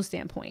mental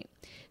standpoint.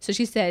 So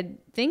she said,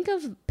 think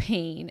of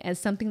pain as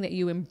something that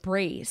you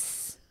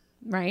embrace,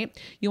 right?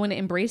 You want to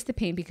embrace the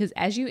pain because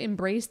as you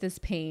embrace this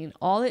pain,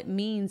 all it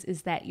means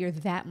is that you're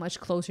that much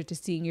closer to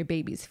seeing your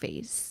baby's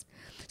face.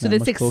 So That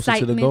this much closer to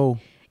the excitement, goal.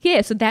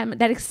 yeah. So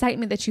that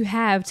excitement that you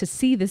have to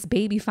see this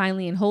baby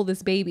finally and hold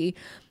this baby,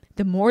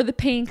 the more the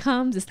pain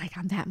comes, it's like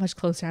I'm that much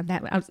closer.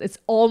 It's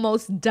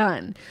almost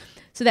done.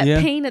 So that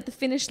Yeah. pain at the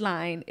finish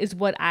line is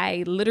what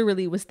I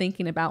literally was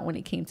thinking about when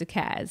it came to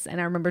Kaz.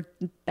 And I remember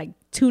like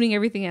tuning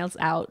everything else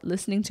out,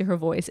 listening to her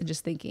voice and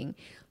just thinking,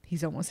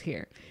 he's almost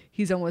here.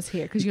 He's almost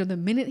here. Because, you know, the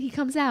minute he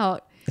comes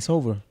out, It's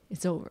over.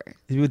 it's over.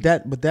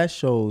 But that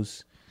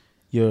shows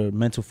your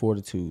mental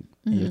fortitude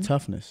and Mm-hmm. your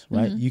toughness,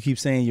 right? You keep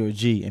saying you're a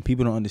G and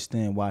people don't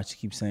understand why she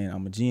keeps saying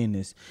I'm a G in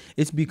this.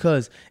 It's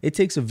because it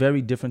takes a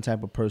very different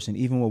type of person,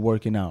 even with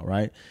working out,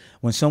 right?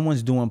 When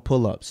someone's doing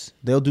pull-ups,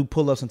 they'll do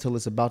pull-ups until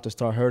it's about to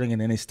start hurting and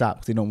then they stop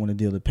because they don't want to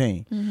deal with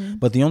pain. Mm-hmm.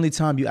 But the only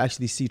time you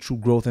actually see true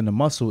growth in the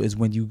muscle is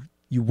when you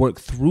work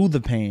through the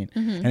pain.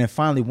 And then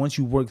finally, once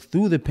you work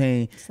through the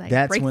pain, like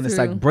that's when it's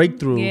like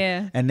breakthrough. breakthrough.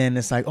 Yeah. And then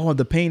it's like, oh,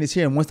 the pain is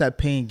here. And once that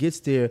pain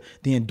gets there,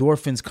 the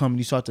endorphins come and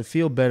you start to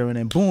feel better. And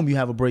then boom, you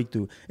have a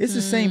breakthrough. It's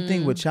the same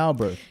thing with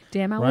childbirth.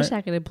 Damn, I Right? wish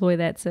I could employ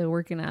that to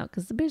working out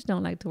because the bitch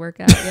don't like to work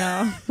out,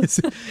 y'all.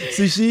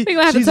 See, We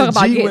gonna have to she's talk a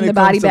about G getting when the it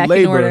body comes to back in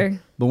labor. order.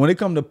 But when it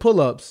comes to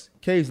pull-ups,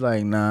 Kay's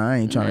like, nah, I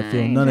ain't trying to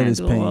feel I ain't none of tryna this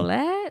do pain. all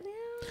that.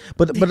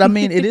 But I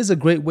mean, it is a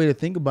great way to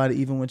think about it,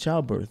 even with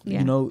childbirth. Yeah.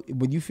 You know,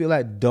 when you feel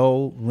that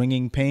dull,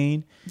 ringing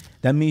pain,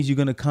 that means you're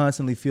gonna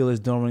constantly feel this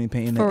dull, ringing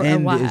pain. And For the a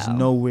end is while.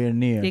 nowhere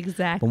near.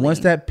 Exactly. But once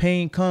that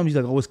pain comes,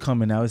 you're like, oh, it's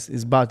coming now.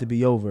 It's about to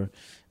be over.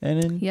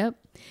 And then Yep.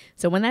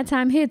 So when that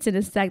time hits, and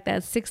it's like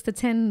that 6 to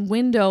 10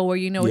 window where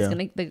it's Yeah.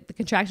 gonna the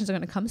contractions are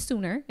gonna come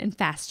sooner and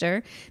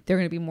faster. They're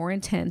gonna be more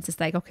intense. It's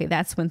like, okay,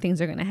 that's when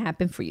things are gonna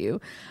happen for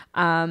you.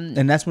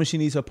 And that's when she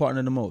needs her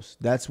partner the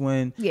most. That's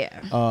when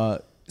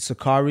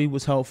Sakari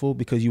was helpful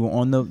because you were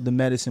on the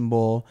medicine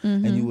ball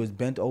and you was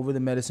bent over the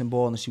medicine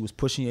ball and she was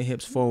pushing your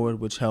hips forward,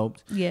 which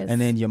helped. Yes.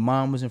 And then your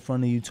mom was in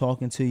front of you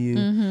talking to you,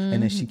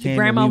 and then she came.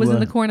 Grandma and was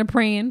in the corner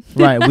praying.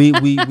 Right.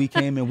 We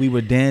came and we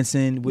were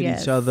dancing with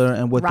Yes. each other,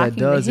 and what Rocking that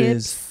does the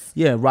is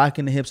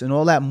rocking the hips, and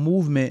all that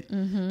movement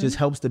just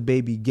helps the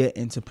baby get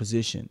into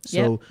position.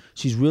 So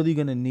she's really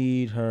gonna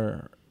need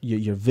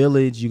your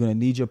village. You're gonna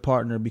need your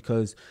partner,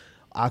 because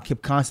I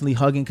kept constantly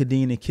hugging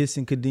Kadeen and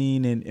kissing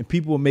Kadeen, and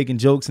people were making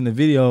jokes in the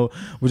video,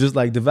 which is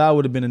like, Deval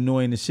would have been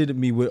annoying the shit at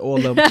me with all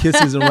the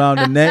kisses around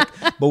the neck.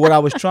 But what I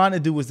was trying to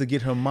do was to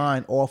get her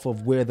mind off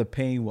of where the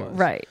pain was.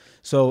 Right.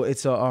 So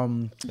it's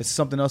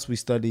something else we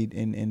studied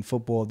in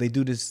football. They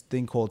do this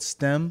thing called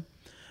STEM,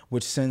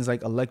 which sends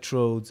like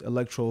electrodes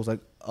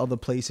like other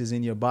places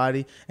in your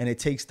body, and it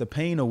takes the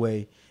pain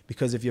away.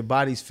 Because if your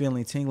body's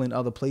feeling tingling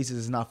other places,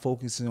 it's not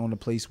focusing on the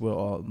place where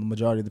the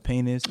majority of the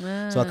pain is.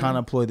 So I kind of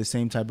employed the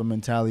same type of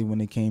mentality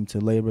when it came to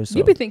labor. So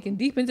You be thinking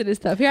deep into this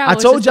stuff. Here I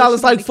was told just y'all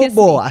it's like somebody kiss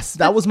football. me.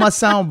 That was my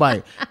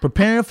soundbite.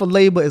 Preparing for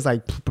labor is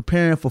like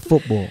preparing for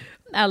football.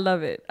 I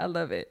love it. So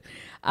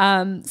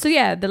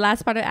the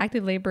last part of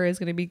active labor is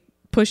going to be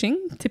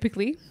pushing.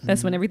 Typically,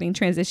 that's when everything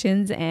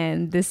transitions,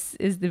 and this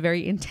is the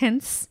very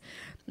intense,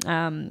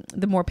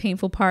 the more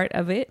painful part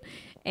of it.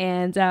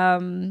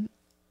 And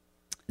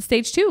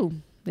stage 2,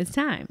 it's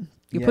time.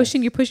 You're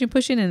pushing,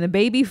 and the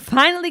baby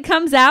finally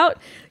comes out.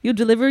 You'll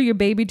deliver your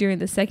baby during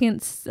the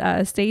second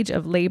stage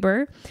of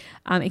labor.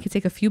 It could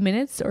take a few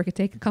minutes, or it could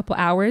take a couple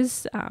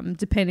hours,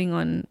 depending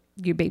on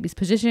your baby's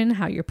position,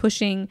 how you're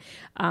pushing,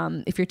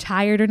 if you're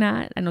tired or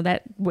not. I know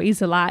that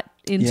weighs a lot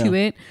into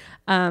it.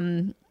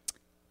 Some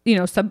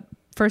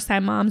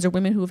first-time moms or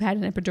women who have had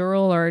an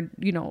epidural, or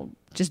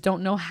just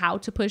don't know how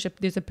to push. If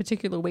there's a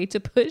particular way to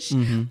push,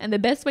 and the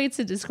best way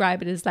to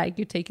describe it is like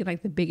you're taking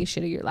like the biggest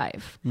shit of your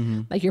life,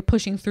 like you're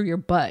pushing through your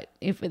butt.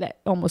 If that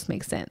almost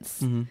makes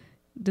sense.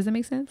 Does it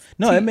make sense?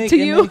 No, it makes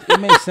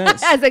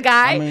sense as a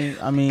guy.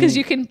 I mean, because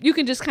you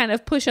can just kind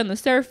of push on the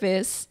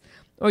surface,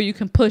 or you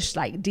can push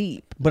like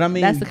deep. But I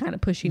mean, that's the kind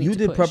of push you need to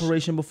push. You did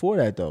preparation before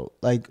that, though.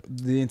 Like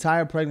the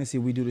entire pregnancy,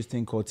 we do this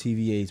thing called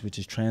TVAs, which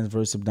is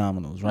transverse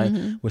abdominals, right?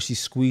 Where she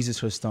squeezes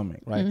her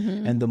stomach, right?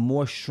 And the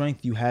more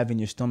strength you have in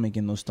your stomach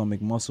and those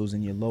stomach muscles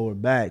in your lower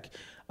back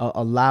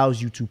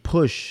allows you to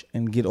push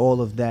and get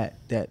all of that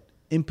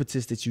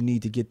impetus that you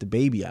need to get the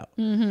baby out.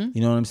 You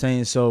know what I'm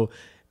saying? So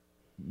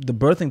the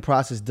birthing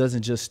process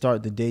doesn't just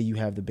start the day you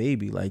have the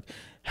baby. Like,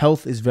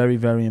 health is very,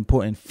 very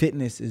important.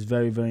 Fitness is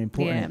very, very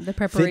important. Yeah, the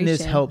preparation.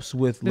 Fitness helps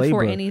with labor.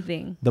 Before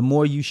anything. The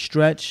more you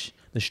stretch,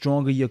 the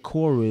stronger your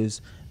core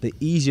is, the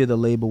easier the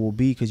labor will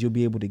be, because you'll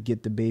be able to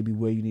get the baby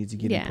where you need to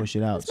get and push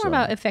it out. It's more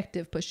about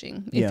effective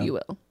pushing, if you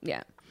will.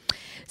 Yeah.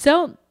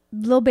 So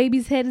little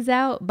baby's head is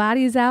out,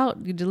 body is out.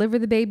 You deliver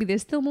the baby.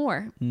 There's still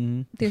more.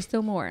 There's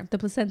still more. The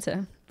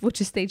placenta, which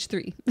is stage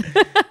 3.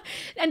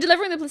 And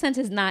delivering the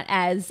placenta is not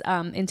as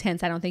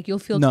intense. I don't think you'll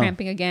feel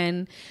cramping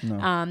again. No.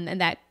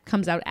 And that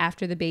comes out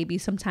after the baby,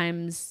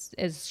 sometimes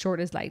as short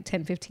as like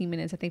 10-15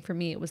 minutes. I think for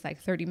me it was like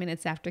 30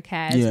 minutes after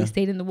Kaz. We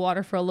stayed in the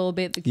water for a little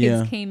bit. The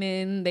kids came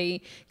in,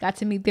 they got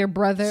to meet their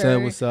brother.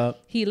 Said what's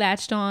up. He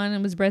latched on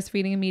and was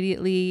breastfeeding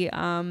immediately.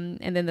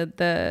 And then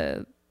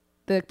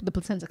the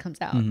placenta comes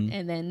out,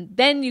 and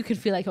then you can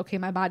feel like, okay,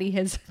 my body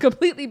has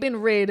completely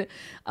been rid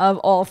of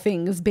all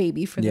things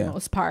baby for the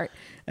most part,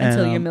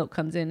 until your milk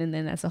comes in, and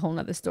then that's a whole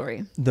nother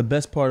story. The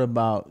best part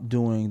about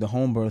doing the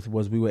home birth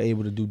was we were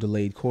able to do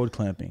delayed cord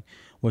clamping,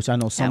 which I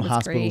know some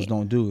hospitals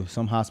don't do.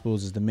 Some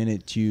hospitals is the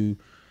minute you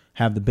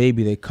have the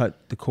baby, they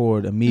cut the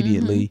cord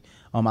immediately.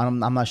 I'm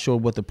not sure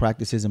what the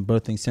practice is in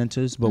birthing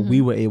centers, but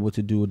we were able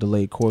to do a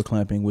delayed cord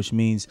clamping, which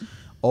means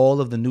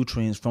all of the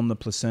nutrients from the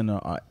placenta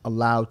are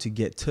allowed to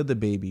get to the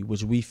baby,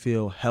 which we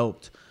feel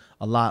helped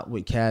a lot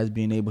with Kaz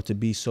being able to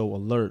be so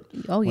alert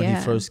when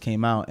he first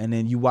came out. And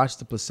then you watch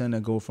the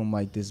placenta go from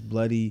like this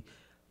bloody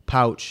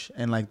pouch,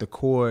 and like the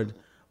cord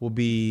will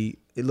be,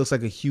 it looks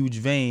like a huge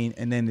vein,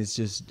 and then it's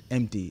just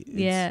empty.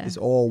 It's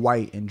all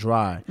white and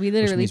dry. We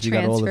literally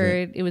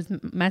transferred, it was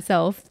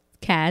myself,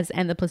 Kaz,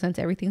 and the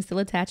placenta, everything's still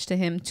attached to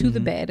him, to the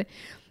bed.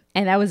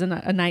 And that was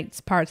a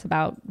nice part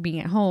about being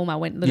at home. I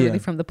went literally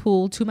from the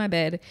pool to my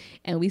bed,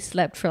 and we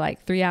slept for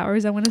like 3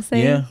 hours, I want to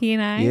say, he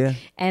and I.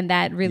 And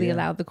that really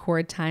allowed the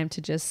cord time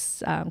to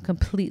just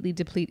completely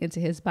deplete into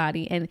his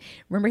body. And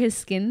remember, his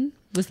skin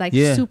was like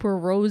super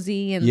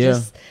rosy and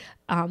just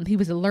He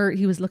was alert.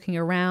 He was looking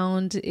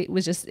around. It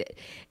was just,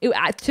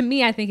 to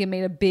me, I think it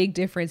made a big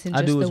difference in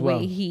just the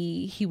way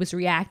he was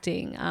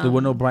reacting. There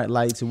were no bright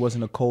lights. It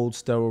wasn't a cold,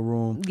 sterile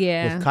room.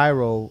 Yeah. With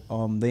Cairo,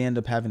 they end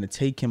up having to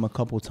take him a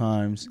couple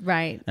times.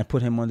 Right. And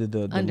put him under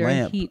the under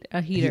lamp.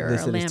 a heater They or a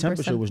said lamp his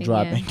temperature was or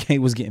dropping. something. Kate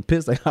was getting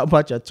pissed. Like, how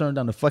about y'all turn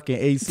down the fucking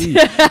AC?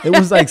 It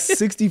was like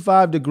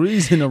 65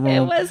 degrees in the room.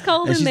 It was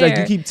cold and in she's there.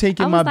 like, you keep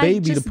taking my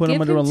baby to put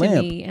him under a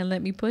lamp. And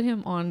let me put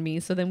him on me.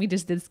 So then we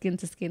just did skin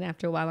to skin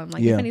after a while. I'm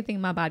like, Yeah. if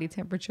anything, my body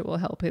temperature will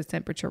help his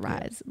temperature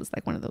rise. It was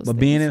like one of those But things.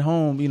 being at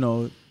home, you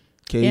know,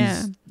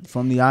 Kay's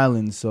from the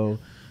island, so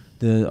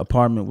the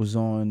apartment was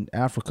on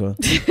Africa.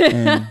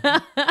 And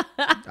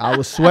I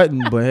was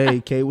sweating, but hey,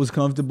 Kay was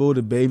comfortable.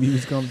 The baby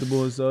was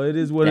comfortable. So it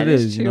is what it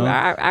is. True. You know?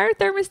 Our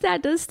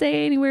thermostat does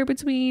stay anywhere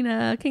between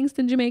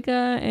Kingston, Jamaica,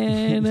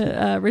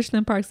 and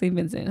Richland Park, St.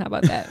 Vincent. How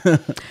about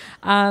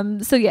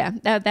that? So yeah,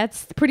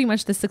 that's pretty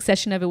much the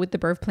succession of it with the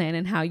birth plan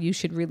and how you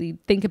should really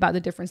think about the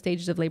different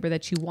stages of labor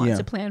that you want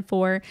to plan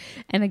for.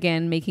 And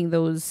again, making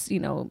those, you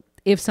know,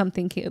 if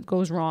something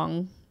goes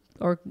wrong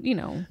or, you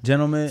know,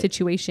 gentlemen,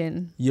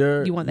 situation,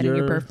 you want that in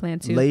your birth plan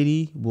too.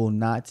 Lady will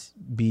not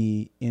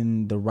be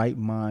in the right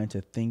mind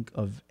to think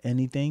of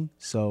anything.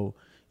 So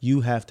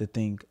you have to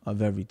think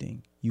of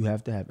everything. You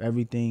have to have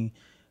everything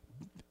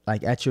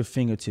like at your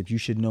fingertips. You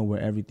should know where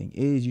everything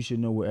is. You should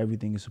know where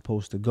everything is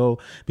supposed to go,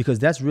 because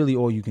that's really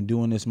all you can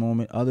do in this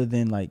moment, other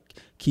than like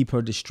keep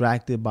her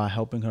distracted by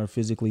helping her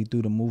physically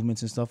through the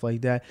movements and stuff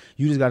like that.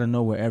 You just got to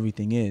know where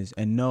everything is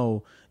and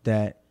know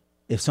that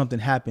if something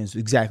happens,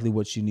 exactly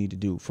what you need to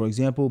do. For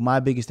example, my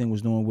biggest thing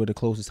was knowing where the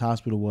closest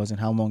hospital was and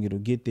how long it'll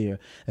get there,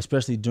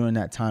 especially during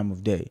that time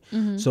of day.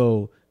 Mm-hmm.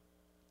 So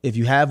if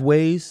you have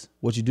Waze,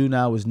 what you do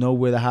now is know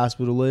where the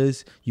hospital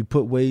is. You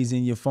put Waze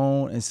in your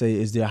phone and say,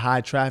 is there high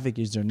traffic?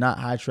 Is there not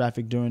high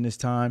traffic during this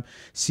time?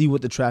 See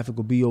what the traffic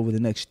will be over the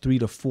next 3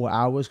 to 4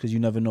 hours, because you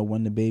never know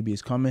when the baby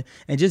is coming.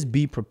 And just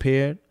be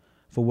prepared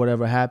for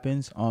whatever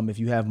happens. If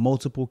you have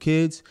multiple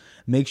kids,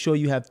 make sure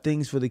you have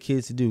things for the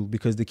kids to do,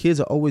 because the kids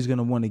are always going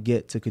to want to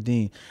get to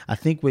Kadeen. I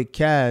think with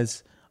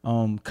Kaz,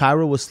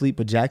 Cairo was asleep,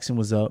 but Jackson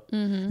was up,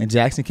 and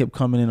Jackson kept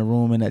coming in the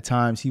room, and at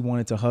times he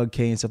wanted to hug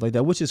Kay and stuff like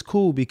that, which is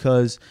cool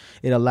because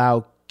it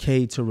allowed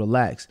Kay to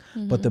relax.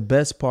 But the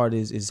best part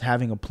is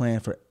having a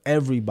plan for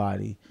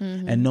everybody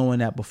and knowing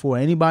that before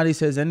anybody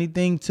says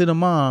anything to the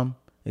mom,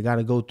 it got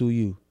to go through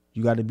you.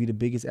 You got to be the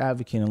biggest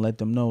advocate and let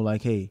them know,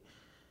 like, hey,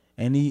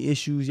 any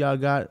issues y'all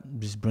got,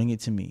 just bring it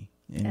to me.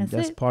 And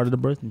that's part of the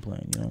birthing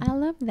plan, you know. I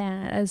love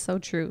that. That's so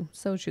true.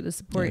 So true. The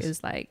support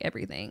is like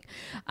everything.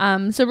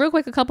 So real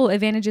quick, a couple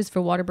advantages for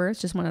water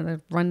births. Just wanted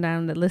to run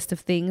down the list of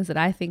things that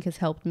I think has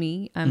helped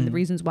me. The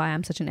reasons why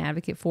I'm such an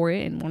advocate for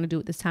it and want to do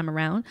it this time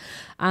around.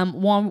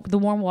 The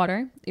warm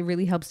water, it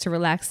really helps to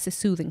relax, to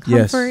soothe and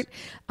comfort.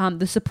 Yes.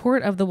 The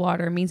support of the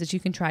water means that you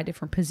can try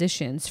different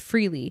positions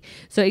freely.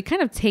 So it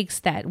kind of takes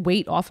that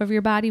weight off of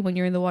your body when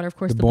you're in the water. Of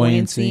course, the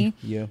buoyancy.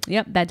 Yeah.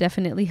 Yep. That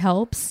definitely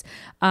helps.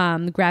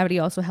 The gravity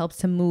also helps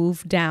to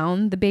move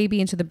down the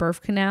baby into the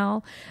birth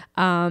canal.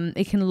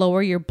 It can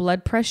lower your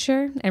blood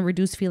pressure and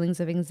reduce feelings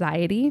of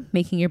anxiety,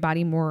 making your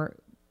body more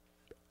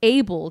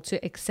able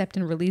to accept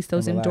and release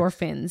those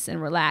endorphins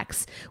and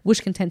relax,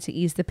 which can tend to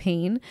ease the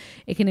pain.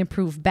 It can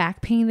improve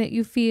back pain that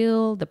you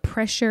feel, the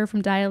pressure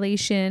from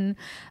dilation.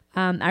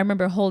 I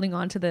remember holding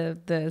on to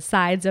the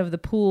sides of the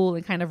pool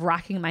and kind of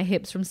rocking my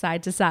hips from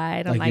side to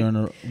side. Like you're on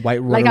a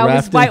whitewater rafting. I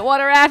was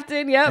whitewater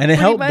rafting. Yep. And it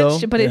helped though.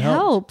 But it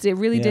helped. It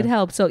really did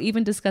help. So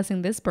even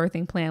discussing this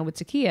birthing plan with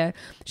Takia,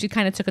 she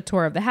kind of took a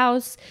tour of the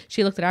house.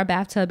 She looked at our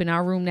bathtub in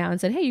our room now and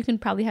said, hey, you can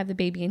probably have the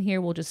baby in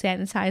here. We'll just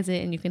sanitize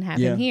it and you can have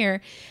him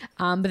here.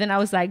 But then I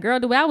was like,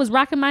 girl, the way I was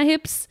rocking my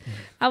hips,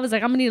 I was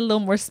like, I'm gonna need a little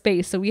more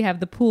space. So we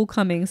have the pool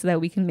coming so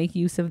that we can make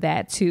use of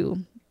that too.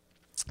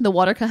 The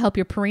water can help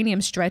your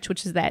perineum stretch,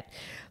 which is that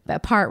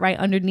part right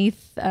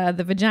underneath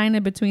the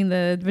vagina, between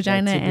the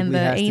vagina and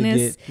the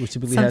anus. Which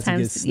typically has to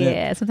get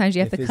snipped. Sometimes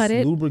you have to cut it. If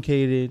it's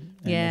lubricated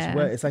and it's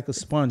wet, it's like a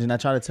sponge. And I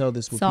try to tell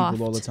this with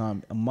people all the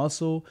time. A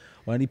muscle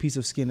or any piece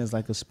of skin is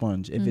like a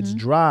sponge. If it's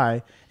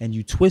dry and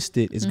you twist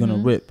it, it's going to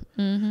rip.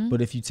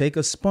 But if you take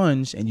a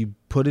sponge and you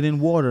put it in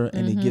water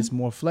and it gets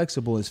more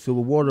flexible, it's filled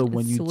with water.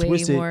 When you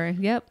twist it,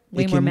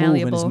 way it more can malleable.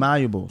 move and it's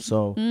malleable.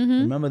 So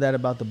remember that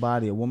about the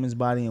body. A woman's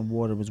body in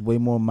water is way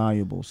more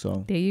malleable.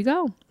 So there you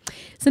go.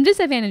 Some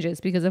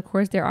disadvantages, because of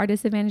course there are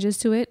disadvantages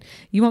to it.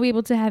 You won't be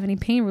able to have any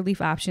pain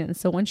relief options.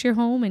 So once you're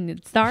home and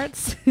it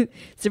starts,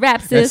 it's a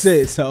wrap, sis. That's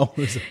it. So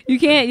you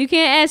can't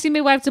ask your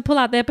midwife to pull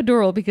out the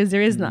epidural because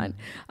there is none.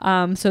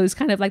 So it's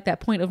kind of like that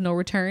point of no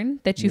return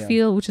that you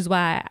feel, which is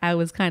why I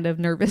was kind of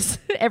nervous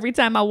every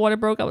time my water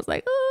broke. I was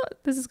like, oh,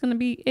 this is gonna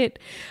be it.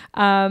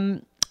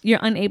 you're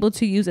unable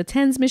to use a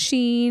TENS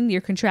machine.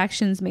 Your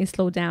contractions may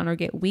slow down or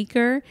get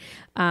weaker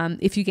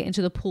if you get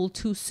into the pool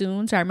too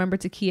soon. So I remember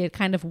Takia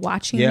kind of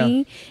watching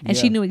me, and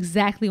she knew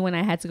exactly when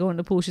I had to go in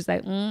the pool. She's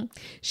like,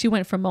 she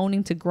went from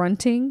moaning to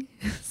grunting.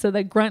 So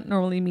that grunt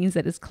normally means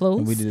that it's close.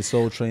 And we did a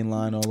Soul Train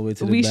line all the way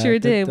to the we back. Sure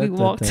did. We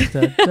walked.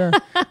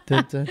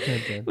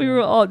 We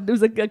were all, there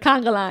was a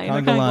conga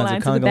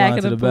line to the back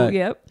of the pool.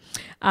 Yep.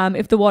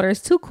 If the water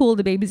is too cool,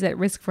 the baby's at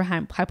risk for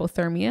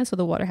hypothermia. So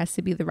the water has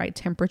to be the right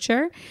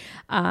temperature.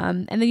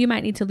 And then you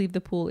might need to leave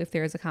the pool if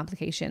there is a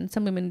complication.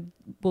 Some women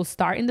will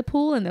start in the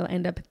pool and they'll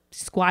end up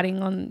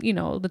squatting on,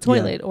 the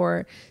toilet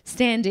or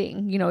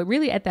standing.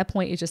 Really at that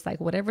point, it's just like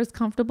whatever's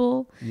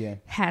comfortable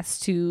has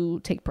to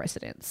take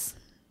precedence.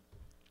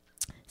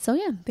 So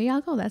yeah, there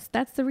y'all go.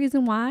 That's the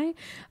reason why.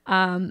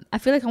 I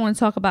feel like I want to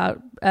talk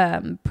about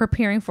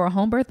preparing for a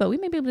home birth, but we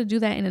may be able to do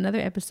that in another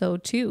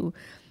episode too.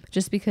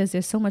 Just because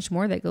there's so much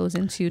more that goes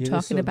into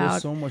talking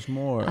about so much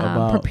more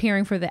about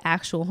preparing for the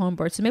actual home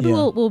birth. So maybe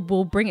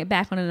we'll bring it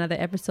back on another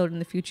episode in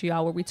the future,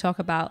 y'all, where we talk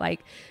about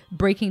like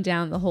breaking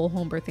down the whole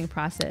home birthing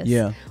process.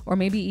 Yeah. Or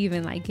maybe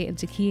even like getting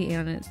Takia in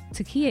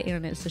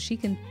on it so she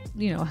can,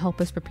 help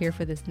us prepare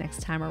for this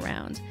next time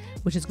around,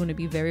 which is going to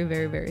be very,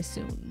 very, very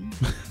soon.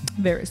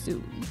 Very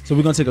soon. So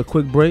we're going to take a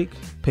quick break,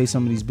 pay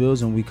some of these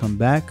bills, and when we come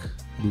back,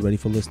 be ready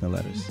for listener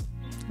letters.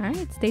 All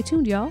right. Stay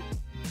tuned, y'all.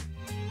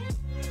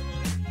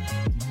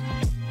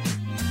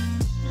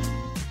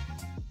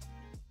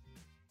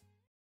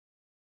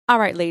 All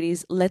right,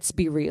 ladies, let's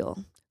be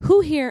real. Who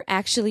here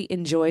actually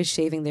enjoys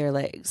shaving their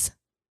legs?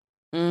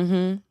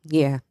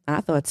 Yeah,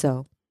 I thought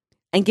so.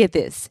 And get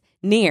this,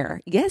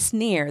 Nair, yes,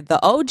 Nair,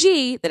 the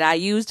OG that I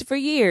used for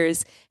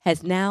years,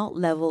 has now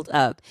leveled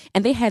up.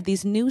 And they have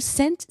these new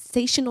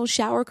sensational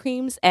shower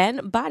creams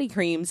and body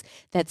creams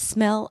that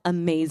smell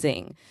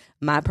amazing.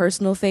 My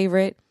personal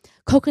favorite,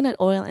 coconut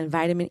oil and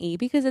vitamin E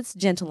because it's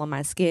gentle on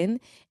my skin,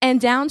 and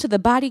down to the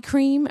body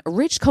cream,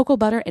 rich cocoa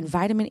butter and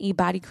vitamin E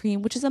body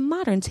cream, which is a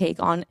modern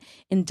take on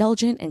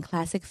indulgent and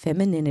classic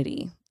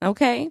femininity.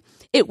 Okay?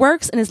 It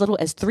works in as little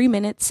as 3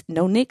 minutes,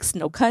 no nicks,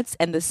 no cuts,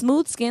 and the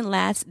smooth skin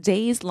lasts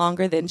days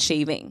longer than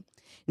shaving.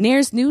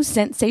 Nair's new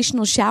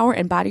sensational shower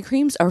and body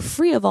creams are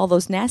free of all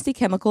those nasty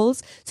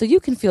chemicals, so you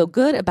can feel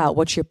good about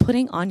what you're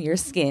putting on your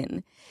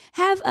skin.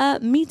 Have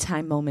a me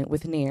time moment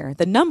with Nair,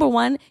 the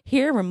 #1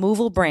 hair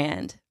removal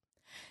brand.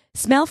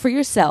 Smell for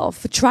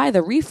yourself. Try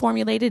the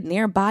reformulated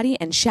Nair body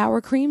and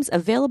shower creams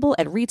available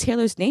at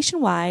retailers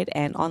nationwide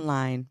and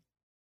online.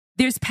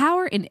 There's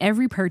power in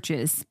every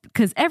purchase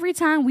because every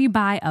time we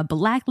buy a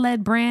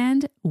Black-led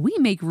brand, we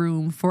make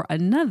room for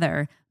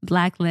another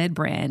Black-led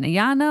brand. And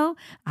y'all know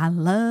I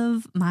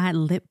love my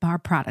lip bar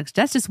products.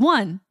 That's just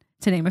one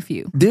to name a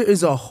few. There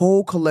is a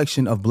whole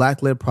collection of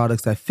Black-led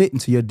products that fit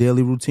into your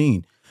daily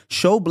routine.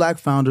 Show Black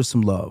founders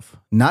some love,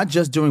 not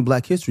just during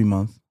Black History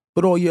Month,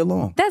 but all year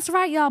long. That's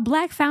right, y'all.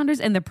 Black founders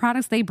and the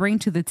products they bring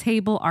to the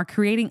table are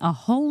creating a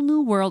whole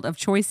new world of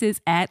choices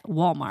at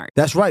Walmart.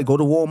 That's right. Go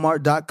to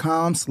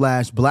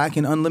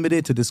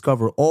walmart.com/blackandunlimited to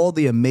discover all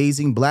the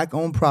amazing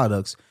Black-owned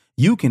products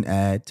you can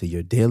add to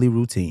your daily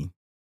routine.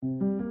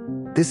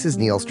 This is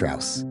Neil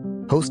Strauss,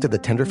 host of the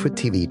Tenderfoot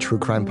TV True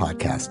Crime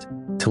Podcast,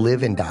 To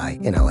Live and Die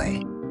in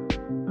LA.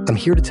 I'm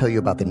here to tell you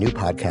about the new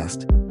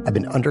podcast I've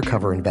been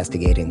undercover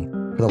investigating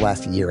for the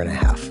last year and a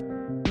half.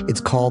 It's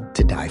called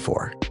To Die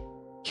For.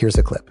 Here's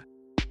a clip.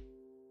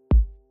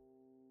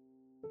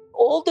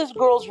 All these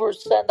girls were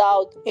sent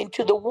out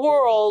into the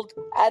world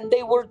and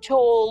they were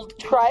told,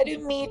 try to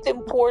meet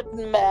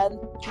important men,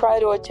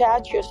 try to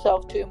attach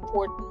yourself to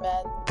important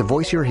men. The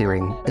voice you're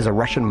hearing is a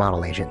Russian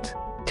model agent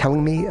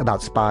telling me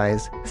about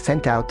spies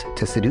sent out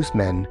to seduce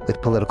men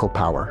with political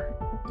power.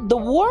 The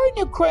war in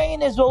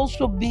Ukraine is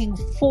also being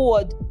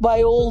fought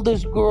by all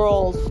these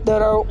girls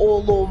that are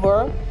all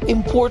over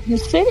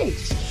important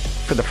cities.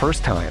 For the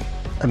first time,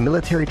 a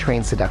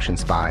military-trained seduction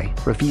spy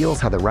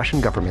reveals how the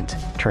Russian government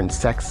turned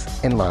sex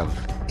and love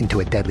into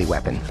a deadly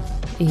weapon.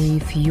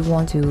 If you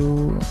want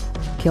to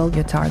kill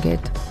your target,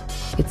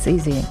 it's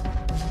easy.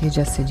 You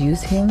just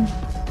seduce him,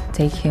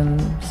 take him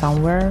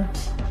somewhere,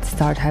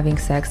 start having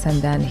sex,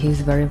 and then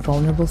he's very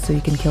vulnerable, so you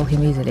can kill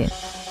him easily.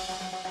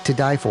 To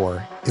Die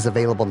For is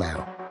available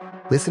now.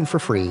 Listen for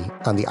free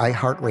on the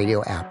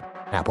iHeartRadio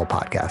app, Apple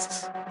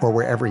Podcasts, or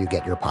wherever you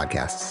get your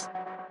podcasts.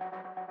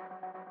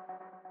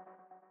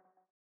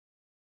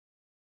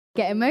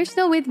 Get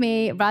emotional with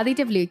me, Radhi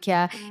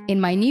Devlukia, in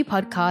my new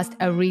podcast,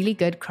 A Really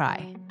Good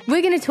Cry.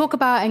 We're going to talk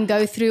about and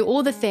go through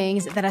all the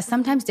things that are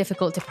sometimes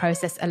difficult to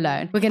process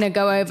alone. We're going to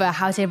go over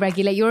how to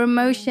regulate your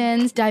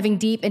emotions, diving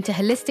deep into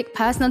holistic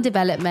personal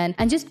development,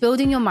 and just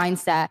building your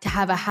mindset to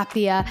have a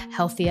happier,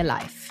 healthier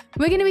life.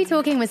 We're going to be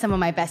talking with some of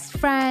my best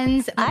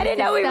friends. I didn't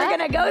know we were going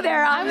to go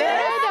there on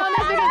this.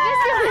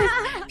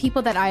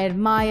 People that I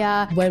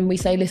admire. When we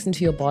say listen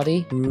to your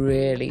body,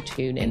 really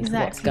tune into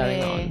what's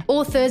going on.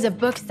 Authors of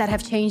books that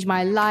have changed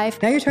my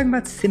life. Now you're talking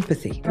about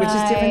sympathy, which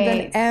is different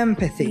than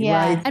empathy,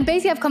 right? And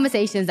basically have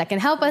conversations affirmations that can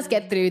help us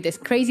get through this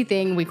crazy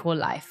thing we call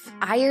life.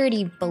 I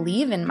already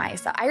believe in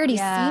myself. I already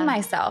see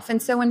myself.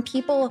 And so when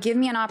people give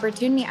me an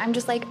opportunity, I'm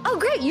just like, oh,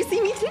 great, you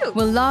see me too.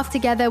 We'll laugh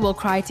together, we'll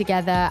cry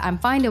together, and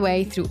find a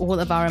way through all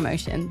of our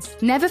emotions.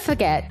 Never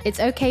forget, it's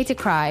okay to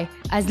cry,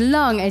 as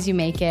long as you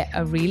make it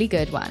a really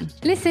good one.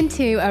 Listen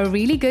to A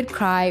Really Good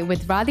Cry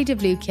with Radhi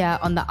Devlukia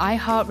on the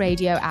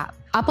iHeartRadio app,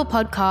 Apple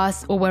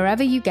Podcasts, or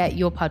wherever you get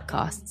your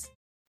podcasts.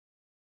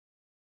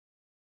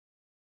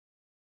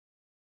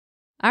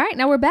 All right,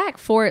 now we're back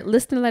for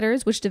listener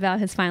letters, which Deval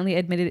has finally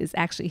admitted is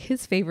actually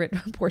his favorite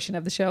portion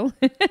of the show.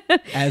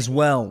 As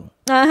well.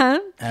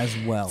 As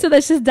well. So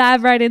let's just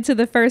dive right into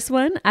the first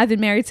one. I've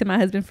been married to my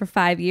husband for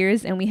 5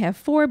 years, and we have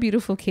 4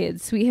 beautiful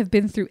kids. We have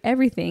been through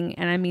everything,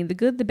 and I mean the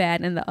good, the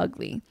bad, and the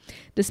ugly.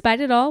 Despite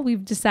it all,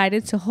 we've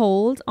decided to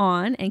hold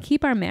on and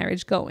keep our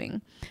marriage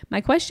going.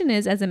 My question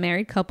is, as a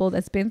married couple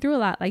that's been through a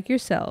lot like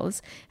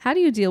yourselves, how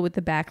do you deal with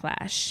the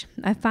backlash?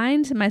 I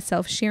find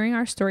myself sharing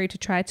our story to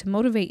try to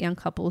motivate young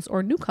couples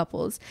or new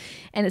couples,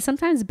 and it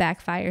sometimes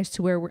backfires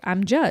to where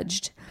I'm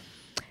judged.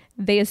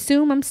 They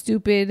assume I'm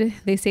stupid.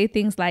 They say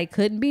things like,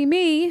 couldn't be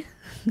me.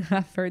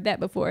 I've heard that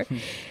before.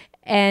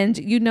 And,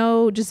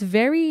 just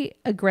very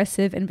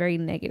aggressive and very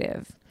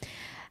negative.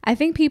 I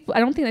don't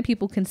think that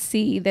people can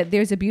see that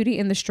there's a beauty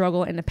in the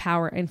struggle and the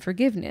power in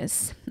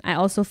forgiveness. I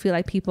also feel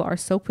like people are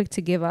so quick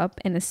to give up,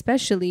 and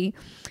especially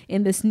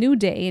in this new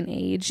day and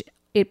age,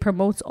 it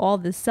promotes all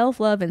this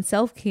self-love and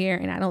self-care.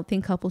 And I don't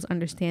think couples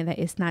understand that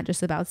it's not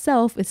just about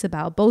self. It's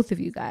about both of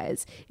you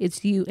guys.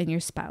 It's you and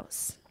your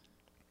spouse.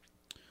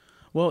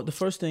 Well, the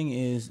first thing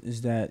is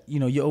that,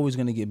 you're always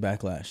going to get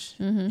backlash.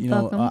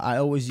 Mm-hmm. I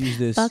always use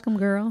this. Fuck 'em,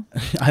 girl.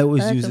 I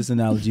always use this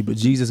analogy, but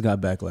Jesus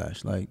got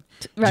backlash. Like,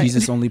 right.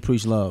 Jesus only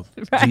preached love.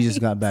 Right. Jesus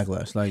got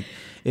backlash. Like,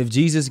 if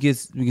Jesus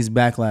gets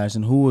backlash,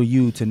 then who are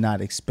you to not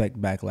expect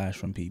backlash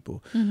from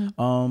people?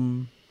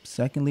 Mm-hmm.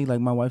 Secondly, like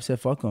my wife said,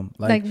 fuck them.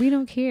 Like we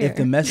don't care. If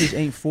the message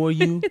ain't for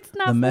you, it's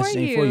not the message for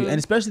ain't for you. And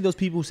especially those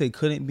people who say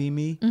couldn't be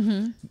me.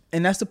 Mm-hmm.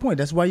 And that's the point.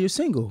 That's why you're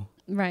single.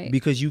 Right.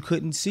 Because you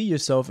couldn't see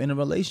yourself in a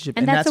relationship.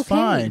 And that's okay.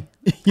 Fine.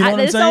 You know what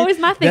I'm it's saying? Always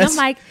my thing. I'm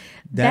like,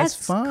 that's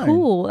fine.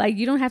 Cool. Like,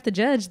 you don't have to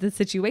judge the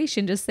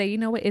situation. Just say, you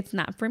know what? It's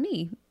not for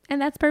me.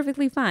 And that's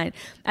perfectly fine.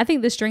 I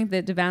think the strength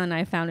that Deval and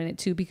I found in it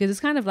too, because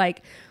it's kind of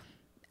like,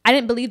 I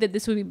didn't believe that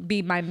this would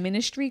be my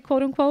ministry,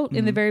 quote unquote,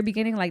 in the very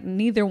beginning. Like,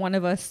 neither one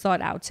of us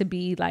sought out to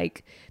be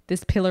like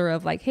this pillar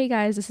of like, hey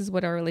guys, this is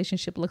what our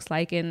relationship looks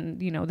like.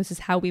 And, this is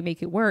how we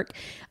make it work.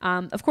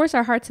 Of course,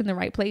 our heart's in the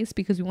right place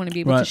because we want to be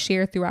able to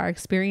share through our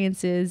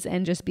experiences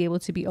and just be able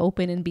to be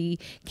open and be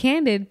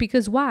candid.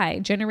 Because why?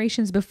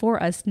 Generations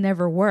before us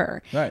never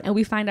were. Right. And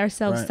we find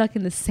ourselves stuck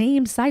in the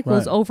same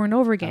cycles over and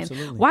over again.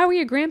 Absolutely. Why were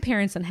your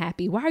grandparents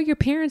unhappy? Why are your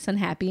parents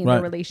unhappy in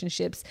their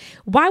relationships?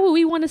 Why would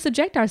we want to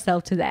subject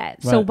ourselves to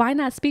that? So why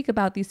not speak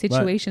about these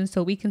situations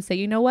so we can say,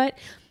 you know what?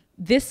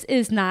 This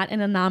is not an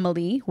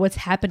anomaly, what's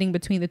happening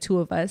between the two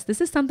of us.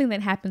 This is something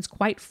that happens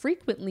quite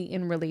frequently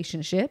in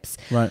relationships.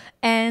 Right.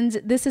 And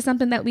this is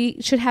something that we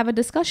should have a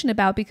discussion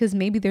about because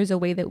maybe there's a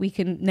way that we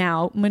can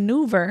now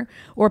maneuver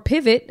or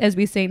pivot, as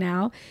we say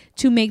now,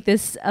 to make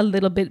this a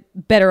little bit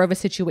better of a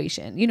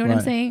situation. You know what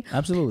I'm saying?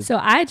 Absolutely. So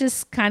I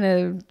just kind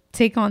of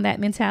take on that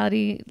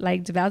mentality.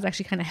 Like Deval's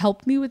actually kind of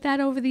helped me with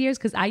that over the years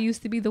because I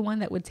used to be the one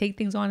that would take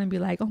things on and be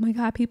like, oh my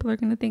God, people are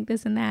going to think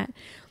this and that.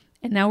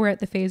 And now we're at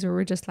the phase where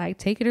we're just like,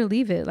 take it or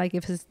leave it. Like,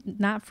 if it's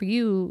not for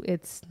you,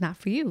 it's not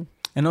for you.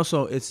 And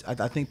also,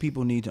 I think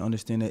people need to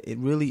understand that it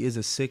really is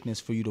a sickness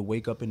for you to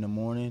wake up in the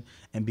morning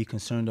and be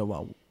concerned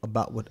about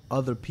what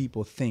other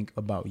people think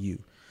about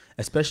you,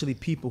 especially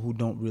people who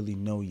don't really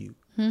know you.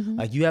 Mm-hmm.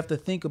 Like, you have to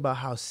think about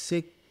how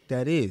sick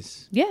that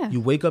is. Yeah.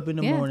 You wake up in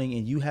the morning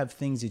and you have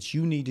things that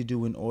you need to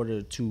do in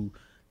order to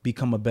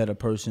become a better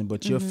person.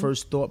 But your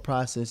first thought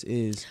process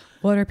is,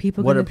 what are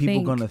people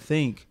going to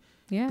think?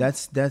 Yeah.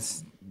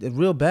 That's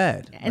real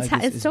bad.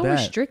 It's so bad.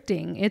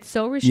 Restricting. It's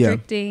so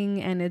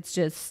restricting and it's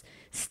just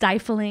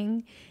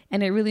stifling.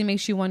 And it really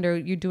makes you wonder,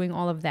 you're doing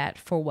all of that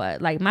for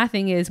what? Like, my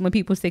thing is, when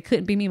people say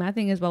couldn't be me, my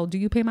thing is, well, do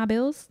you pay my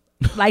bills?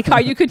 Like,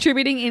 are you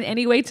contributing in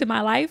any way to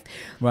my life?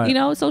 Right.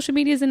 Social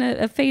media is in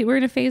a phase. We're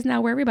in a phase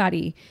now where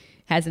everybody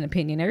has an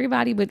opinion.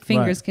 Everybody with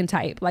fingers can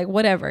type, like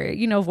whatever,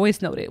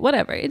 voice note it,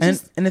 whatever. And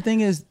the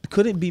thing is,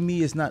 couldn't be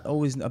me is not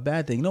always a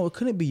bad thing. No, it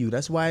couldn't be you.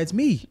 That's why it's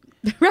me.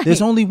 Right.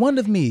 There's only one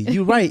of me.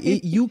 You're right.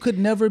 You could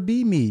never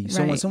be me.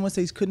 So when someone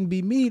says couldn't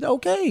be me,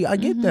 okay, I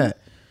get that.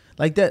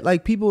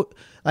 Like people,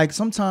 like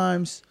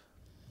sometimes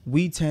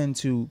we tend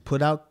to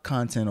put out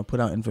content or put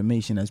out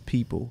information as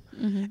people,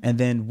 and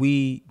then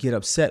we get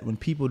upset when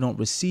people don't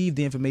receive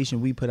the information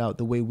we put out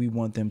the way we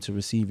want them to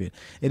receive it.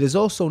 It is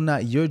also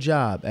not your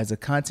job as a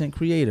content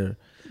creator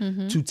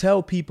to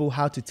tell people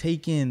how to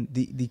take in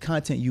the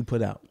content you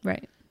put out.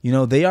 Right.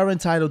 They are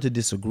entitled to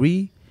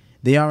disagree.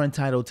 They are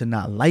entitled to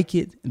not like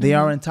it. They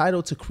are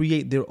entitled to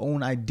create their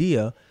own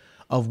idea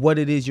of what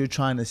it is you're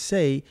trying to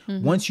say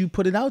once you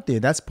put it out there.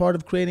 That's part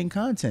of creating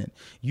content.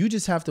 You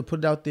just have to put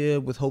it out there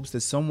with hopes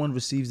that someone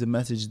receives the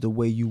message the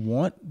way you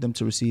want them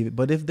to receive it.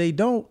 But if they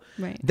don't,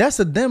 that's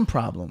a them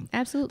problem.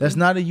 Absolutely. That's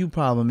not a you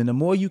problem. And the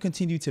more you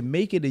continue to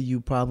make it a you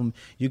problem,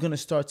 you're going to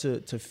start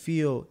to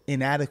feel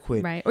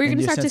inadequate. Right. Or you're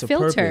going to start to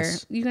filter.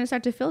 You're going to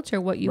start to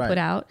filter what you put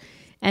out.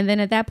 And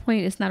then at that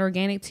point, it's not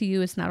organic to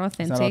you. It's not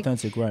authentic. It's not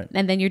authentic, right.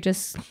 And then you're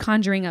just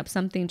conjuring up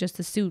something just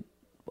to suit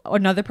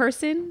another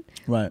person.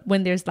 Right.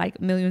 When there's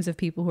like millions of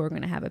people who are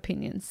going to have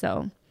opinions.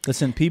 So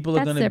listen, people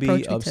are going to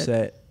be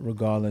upset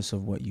regardless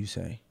of what you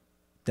say.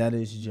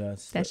 That's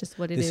just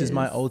what it is. This is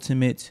my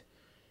ultimate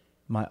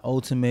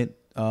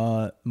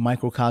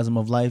microcosm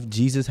of life.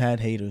 Jesus had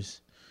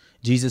haters.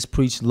 Jesus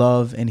preached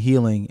love and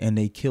healing, and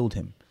they killed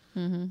him.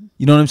 Mm-hmm.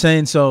 You know what I'm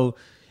saying? So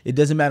it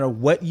doesn't matter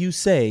what you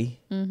say,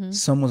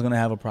 someone's going to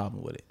have a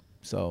problem with it.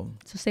 So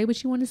say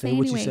what you want to say. Say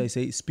what anyway. you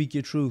say. Speak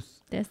your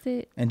truth. That's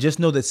it. And just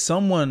know that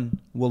someone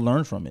will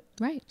learn from it.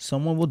 Right.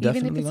 Someone will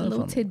definitely learn from it. Even if it's a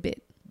little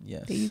tidbit.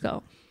 Yes. There you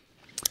go.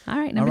 All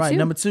right,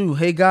 number two.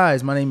 Hey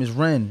guys, my name is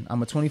Ren.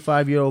 I'm a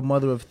 25-year-old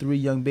mother of 3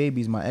 young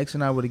babies. My ex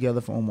and I were together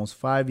for almost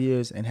 5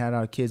 years and had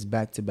our kids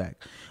back to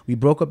back. We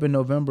broke up in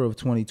November of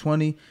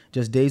 2020,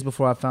 just days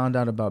before I found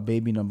out about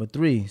baby number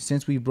 3.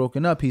 Since we've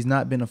broken up, he's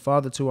not been a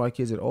father to our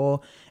kids at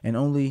all, and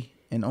only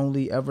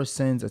ever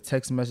sends a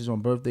text message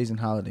on birthdays and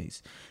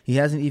holidays. He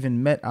hasn't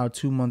even met our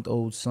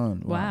 2-month-old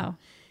son. Wow.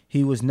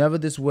 He was never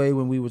this way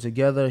when we were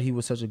together. He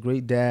was such a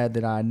great dad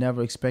that I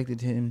never expected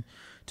him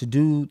to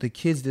do the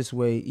kids this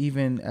way,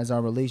 even as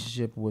our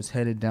relationship was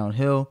headed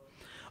downhill.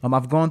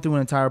 I've gone through an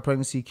entire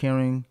pregnancy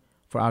caring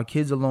for our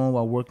kids alone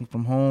while working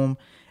from home,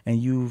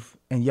 and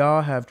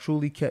y'all have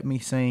truly kept me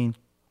sane,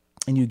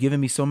 and you've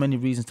given me so many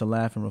reasons to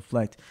laugh and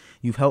reflect.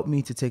 You've helped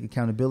me to take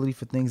accountability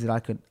for things that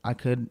I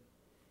couldn't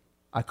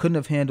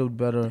have handled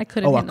better. I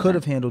could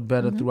have handled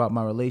better throughout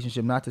my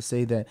relationship. Not to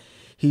say that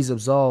he's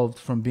absolved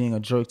from being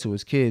a jerk to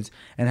his kids,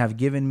 and have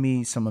given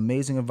me some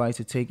amazing advice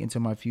to take into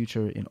my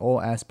future in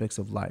all aspects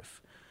of life,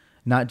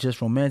 not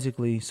just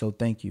romantically. So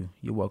thank you.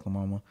 You're welcome,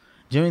 Mama.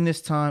 During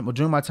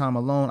my time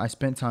alone, I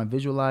spent time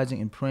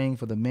visualizing and praying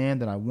for the man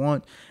that I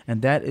want,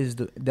 and that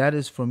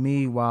is for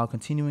me while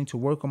continuing to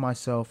work on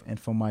myself and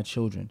for my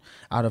children.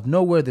 Out of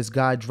nowhere, this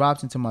guy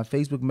drops into my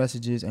Facebook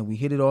messages, and we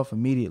hit it off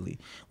immediately.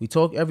 We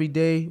talk every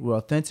day. We're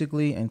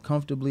authentically and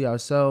comfortably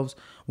ourselves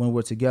when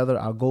we're together.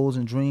 Our goals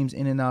and dreams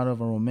in and out of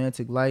a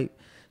romantic light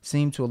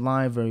seem to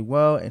align very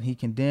well, and he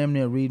can damn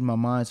near read my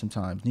mind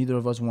sometimes. Neither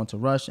of us want to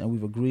rush, and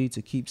we've agreed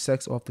to keep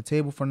sex off the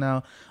table for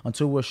now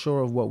until we're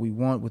sure of what we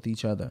want with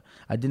each other.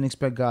 I didn't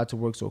expect God to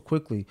work so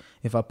quickly.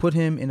 If I put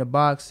him in a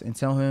box and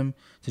tell him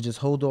to just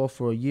hold off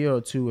for a year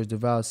or two, as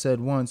DeVal said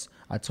once,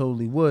 I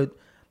totally would.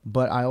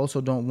 But I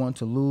also don't want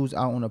to lose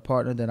out on a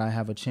partner that I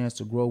have a chance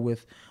to grow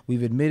with.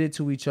 We've admitted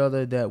to each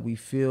other that we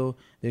feel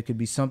there could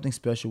be something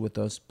special with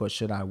us, but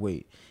should I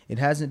wait? It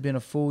hasn't been a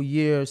full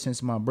year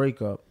since my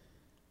breakup.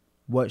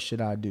 What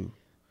should I do?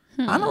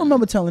 I don't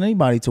remember telling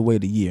anybody to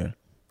wait a year.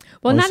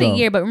 Well, not a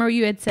year, but remember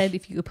you had said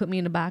if you could put me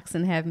in a box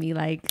and have me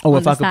like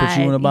if I could put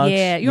you in a box?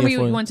 Yeah. You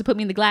remember you wanted to put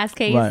me in the glass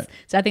case? Right.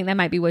 So I think that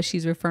might be what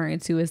she's referring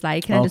to is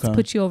like, can I just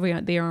put you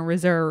over there on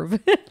reserve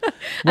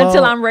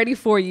until I'm ready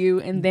for you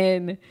and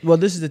then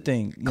this is the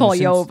thing. Call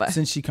you over.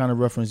 Since she kind of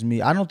referenced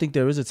me, I don't think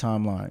there is a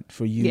timeline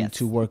for you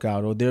to work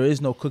out, or there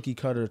is no cookie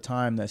cutter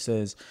time that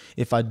says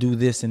if I do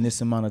this in this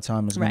amount of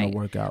time it's going to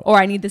work out. Or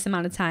I need this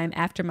amount of time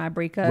after my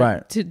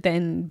breakup to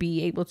then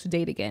be able to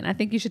date again. I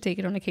think you should take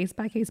it on a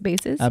case-by-case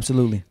basis.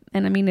 Absolutely.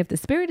 And I mean, if the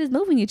spirit is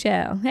moving you,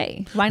 child,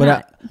 hey, why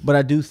not? But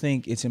I do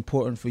think it's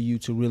important for you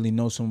to really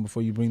know someone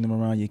before you bring them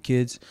around your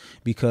kids,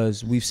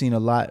 because we've seen a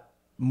lot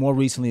more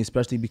recently,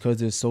 especially because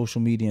there's social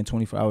media and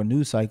 24-hour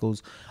news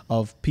cycles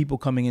of people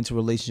coming into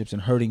relationships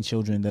and hurting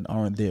children that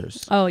aren't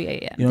theirs. Oh, yeah. You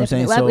know what I'm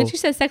saying? Well, when she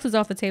said sex is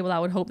off the table, I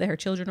would hope that her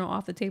children are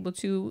off the table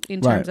too, in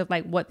terms of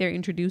like what they're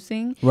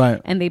introducing. Right.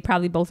 And they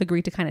probably both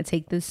agreed to kind of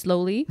take this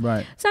slowly.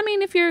 Right. So, I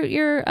mean, if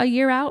you're a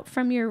year out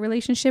from your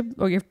relationship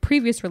or your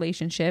previous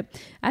relationship,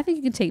 I think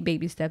you can take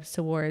baby steps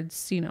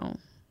towards,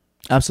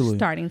 absolutely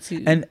starting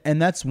to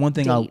and that's one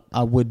thing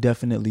I would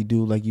definitely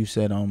do, like you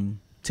said,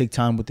 take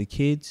time with the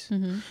kids,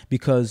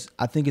 because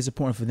I think it's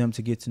important for them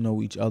to get to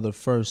know each other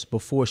first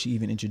before she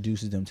even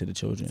introduces them to the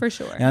children. For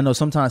sure. And I know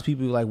sometimes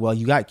people are like, well,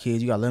 you got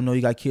kids, you got to let them know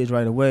you got kids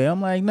right away.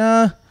 I'm like,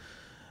 no,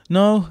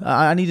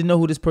 I need to know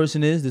who this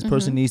person is. This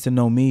person needs to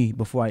know me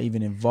before I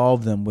even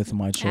involve them with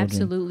my children.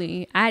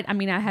 Absolutely. I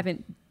mean, I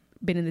haven't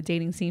been in the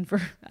dating scene for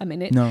a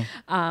minute. No,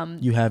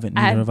 you haven't.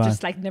 I've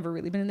just like never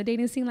really been in the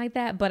dating scene like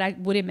that. But I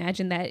would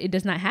imagine that it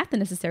does not have to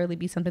necessarily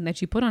be something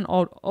that you put on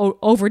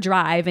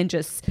overdrive and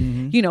just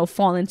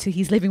fall into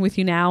he's living with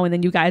you now, and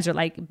then you guys are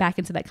like back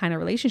into that kind of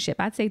relationship.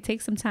 I'd say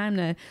take some time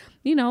to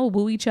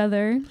woo each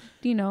other.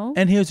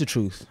 And here's the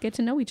truth: get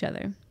to know each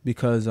other.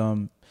 Because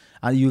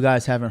you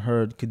guys haven't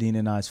heard Kadena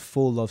and I's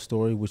full love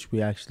story, which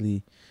we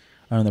actually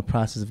are in the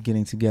process of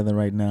getting together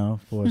right now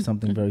for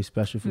something very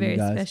special for you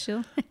guys. Very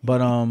special. But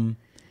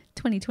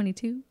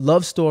 2022.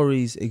 Love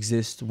stories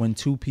exist when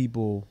two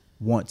people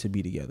want to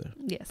be together.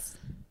 Yes.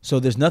 So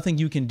there's nothing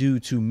you can do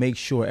to make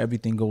sure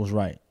everything goes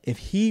right. If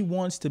he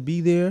wants to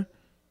be there,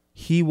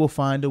 he will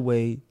find a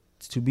way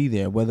to be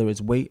there, whether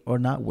it's wait or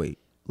not wait.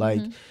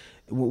 Like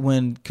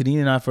when Kadeen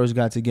and I first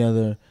got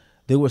together,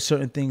 there were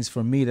certain things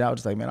for me that I was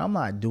just like, man, I'm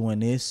not doing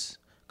this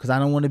because I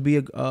don't want to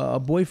be a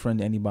boyfriend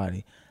to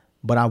anybody.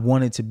 But I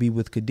wanted to be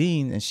with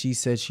Kadeen, and she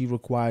said she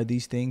required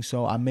these things,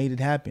 so I made it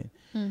happen.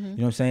 You know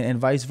what I'm saying? And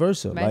vice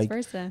versa. Vice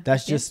versa.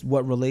 That's just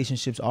what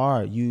relationships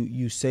are.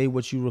 You say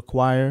what you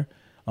require.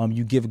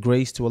 You give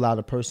grace to allow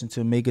the person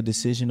to make a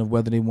decision of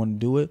whether they want to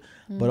do it.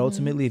 But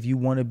ultimately, if you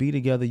want to be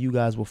together, you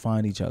guys will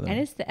find each other. And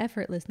it's the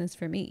effortlessness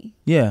for me.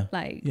 Yeah.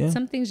 Like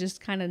some things just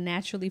kind of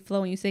naturally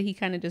flow. And you say he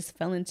kind of just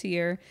fell into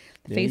your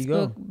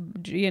Facebook,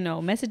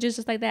 messages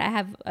just like that. I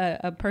have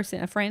a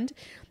friend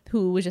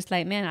who was just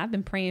like, man, I've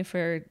been praying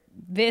for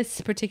this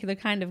particular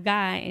kind of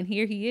guy. And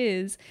here he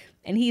is.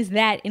 And he's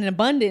that in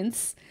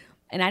abundance.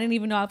 And I didn't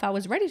even know if I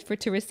was ready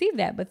to receive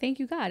that. But thank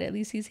you, God. At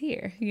least he's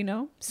here,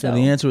 So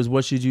the answer is,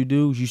 what should you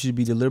do? You should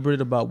be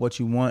deliberate about what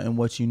you want and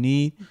what you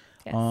need.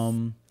 Yes.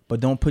 But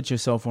don't put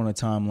yourself on a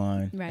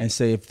timeline and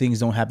say, if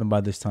things don't happen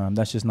by this time,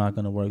 that's just not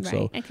going to work. Right.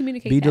 So and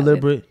communicate. Be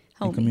deliberate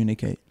and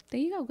communicate. There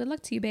you go. Good luck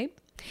to you, babe.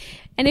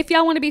 And if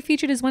y'all want to be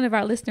featured as one of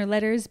our listener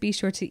letters, be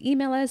sure to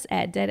email us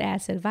at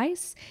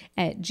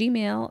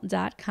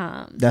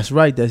deadassadvice@gmail.com. That's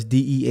right. That's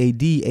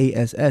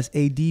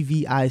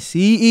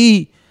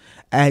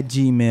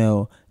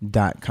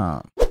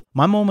deadassadvice@gmail.com.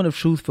 My moment of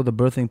truth for the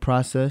birthing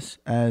process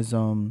as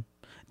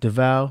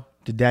DeVal,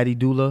 the daddy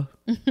doula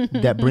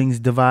that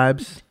brings the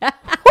vibes.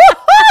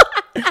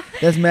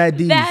 That's mad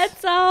D.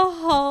 That's a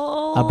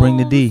whole I bring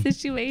the D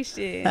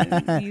situation.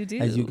 You do,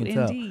 as you can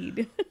indeed.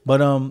 Tell.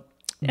 But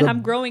and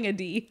I'm growing a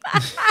D.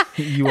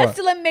 You That's are.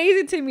 still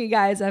amazing to me,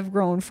 guys. I've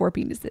grown 4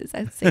 penises.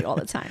 I say it all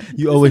the time.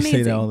 You always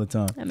say that all the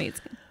time. Amazing.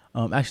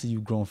 Actually,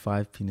 you've grown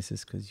 5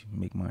 penises because you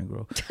make mine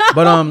grow.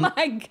 But oh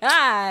my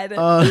God.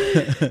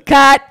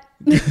 Cut.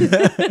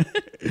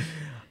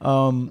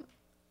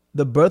 The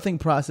birthing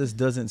process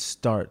doesn't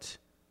start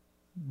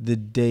the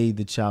day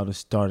the child is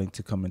starting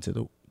to come into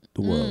the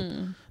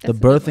world. The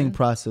birthing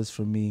process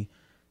for me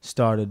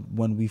started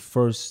when we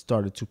first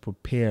started to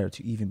prepare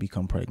to even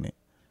become pregnant.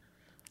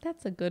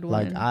 That's a good one.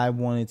 Like, I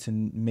wanted to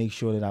make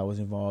sure that I was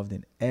involved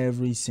in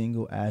every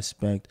single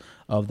aspect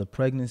of the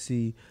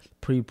pregnancy,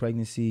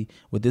 pre-pregnancy.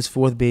 With this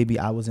 4th baby,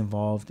 I was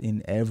involved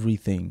in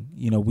everything.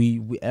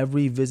 We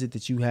every visit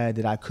that you had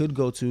that I could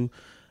go to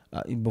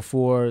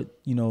before,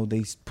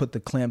 they put the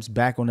clamps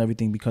back on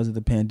everything because of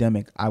the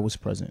pandemic, I was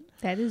present.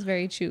 That is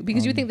very true.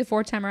 Because you think the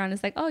 4th time around,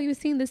 it's like, oh, you've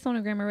seen this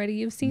sonogram already.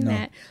 You've seen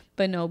that.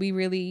 But no, we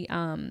really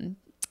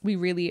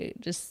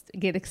just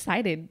get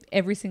excited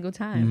every single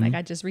time. Like,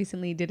 I just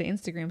recently did an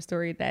Instagram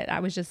story that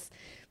I was just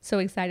so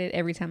excited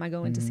every time I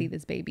go in to see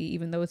this baby.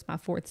 Even though it's my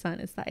 4th son,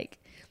 it's like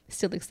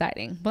still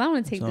exciting. But I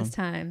want to take this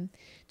time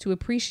to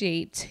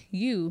appreciate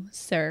you,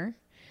 sir,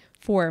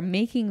 for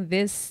making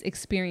this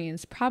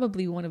experience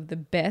probably one of the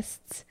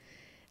best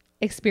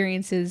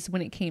experiences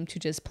when it came to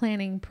just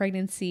planning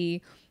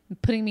pregnancy,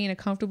 putting me in a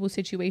comfortable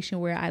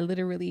situation where I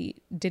literally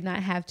did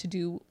not have to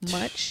do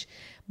much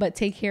but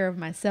take care of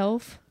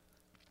myself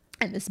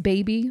and this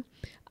baby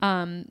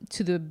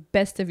to the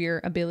best of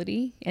your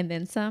ability and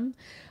then some.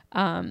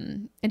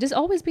 And just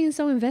always being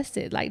so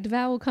invested. Like,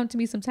 DeVal will come to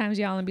me sometimes,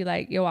 y'all, and be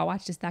like, yo, I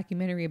watched this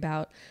documentary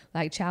about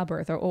like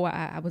childbirth, or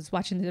I was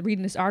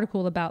reading this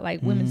article about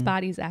like women's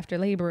bodies after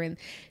labor and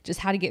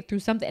just how to get through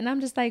something. And I'm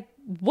just like,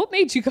 what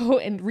made you go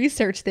and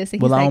research this?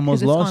 And he's I like,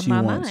 almost lost you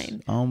once.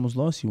 Mind. I almost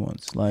lost you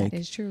once. Like, that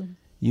is true.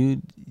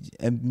 You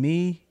and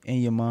me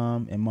and your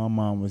mom and my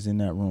mom was in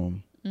that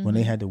room when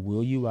they had to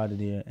wheel you out of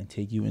there and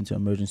take you into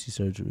emergency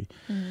surgery.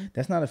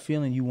 That's not a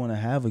feeling you want to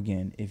have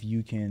again if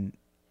you can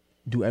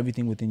do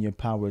everything within your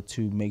power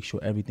to make sure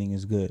everything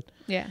is good.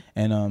 Yeah.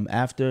 And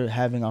after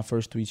having our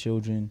first 3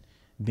 children,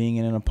 being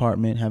in an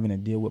apartment, having to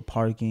deal with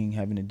parking,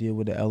 having to deal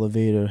with the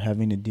elevator,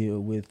 having to deal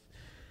with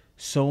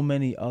so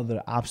many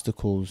other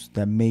obstacles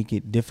that make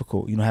it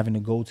difficult, having to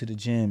go to the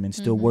gym and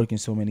still working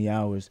so many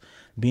hours,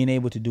 being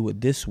able to do it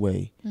this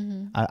way.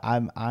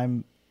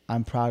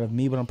 I'm proud of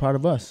me, but I'm proud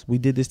of us. We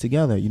did this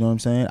together. You know what I'm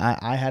saying?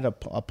 I had a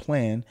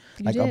plan,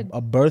 like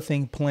a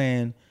birthing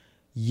plan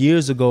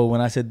years ago when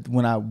I said,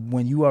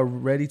 when you are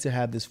ready to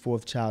have this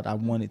 4th child, I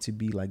want it to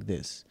be like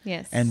this.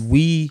 Yes. And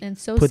we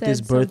put this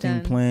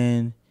birthing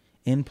plan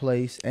in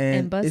place,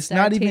 and it's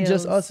not even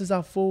just us, it's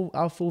our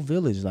full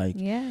village. Like,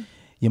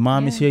 your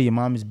mom is here. Your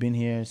mom has been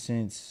here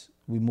since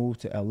we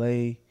moved to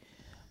LA.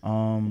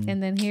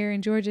 And then here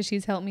in Georgia,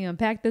 she's helped me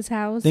unpack this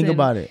house. Think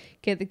about it.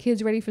 Get the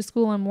kids ready for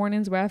school on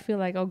mornings where I feel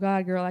like, oh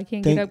God, girl, I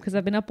can't get up because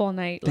I've been up all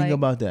night. Think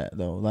about that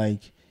though.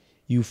 Like,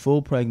 you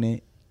full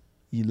pregnant.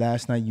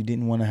 Last night you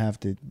didn't want to have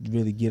to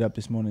really get up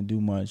this morning and do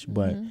much,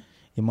 but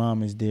your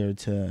mom is there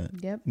to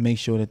make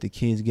sure that the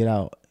kids get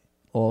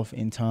off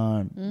in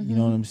time. You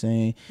know what I'm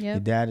saying? Your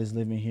dad is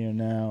living here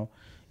now.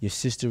 Your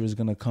sister is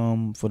gonna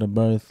come for the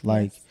birth.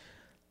 Like,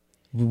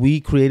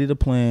 We created a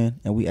plan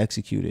and we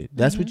executed.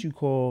 That's what you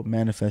call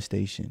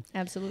manifestation.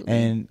 Absolutely.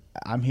 And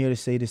I'm here to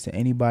say this to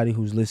anybody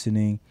who's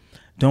listening.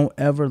 Don't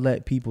ever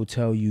let people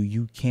tell you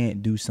you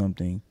can't do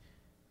something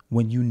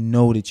when you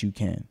know that you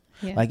can.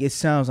 Yeah. Like, it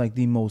sounds like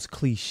the most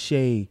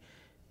cliche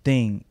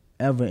thing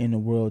ever in the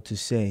world to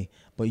say,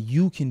 but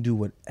you can do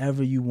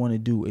whatever you want to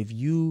do if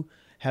you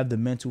have the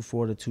mental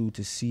fortitude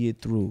to see it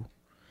through.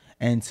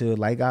 And to,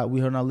 we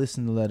heard in our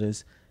listener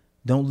letters,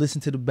 don't listen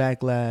to the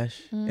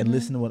backlash and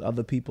listen to what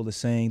other people are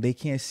saying. They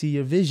can't see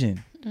your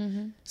vision.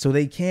 So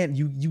they can't,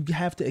 you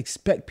have to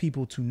expect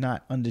people to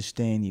not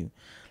understand you.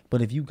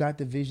 But if you got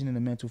the vision and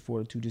the mental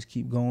fortitude, just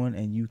keep going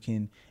and you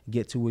can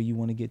get to where you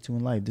want to get to in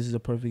life. This is a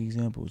perfect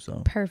example.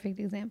 Perfect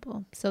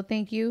example. So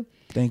thank you.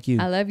 Thank you.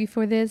 I love you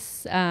for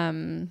this.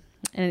 And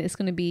it's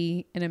going to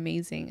be an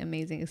amazing,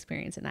 amazing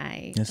experience. And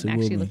I'm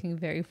actually looking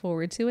very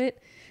forward to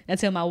it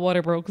until my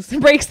water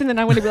breaks. And then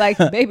I'm going to be like,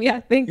 baby, I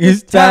think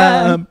it's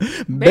time.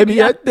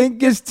 Baby, I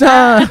think it's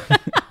time.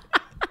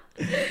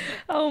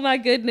 Oh my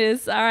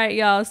goodness. All right,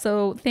 y'all.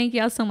 So thank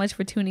y'all so much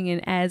for tuning in.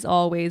 As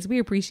always, we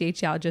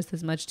appreciate y'all just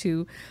as much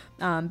too.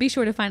 Be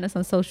sure to find us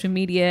on social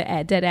media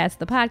at Deadass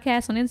the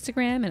Podcast on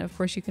Instagram. And of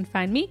course, you can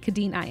find me,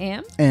 Kadeen I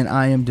Am. And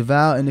I am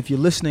Deval. And if you're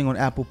listening on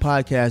Apple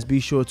Podcasts, be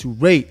sure to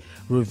rate,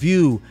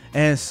 review,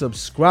 and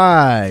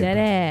subscribe.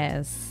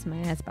 Deadass. My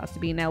ass about to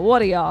be in that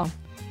water, y'all.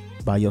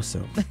 By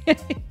yourself.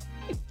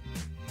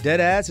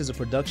 Deadass is a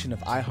production of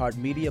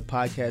iHeartMedia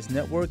Podcast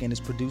Network and is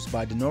produced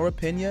by Denora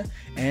Pena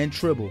and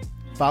Tribble.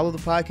 Follow the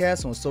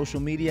podcast on social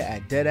media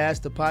at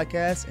Deadass the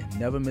Podcast and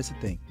never miss a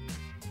thing.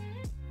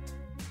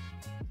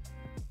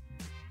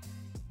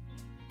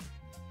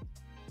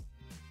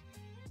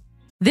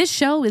 This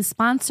show is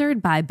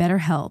sponsored by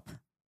BetterHelp.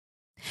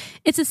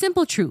 It's a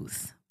simple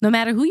truth. No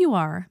matter who you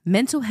are,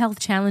 mental health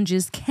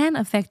challenges can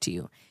affect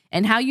you,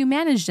 and how you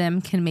manage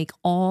them can make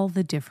all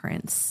the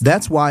difference.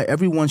 That's why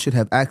everyone should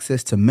have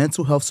access to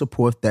mental health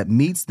support that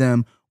meets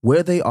them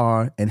where they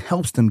are and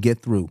helps them get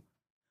through.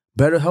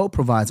 BetterHelp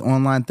provides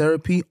online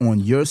therapy on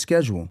your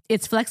schedule.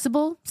 It's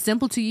flexible,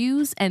 simple to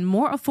use, and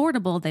more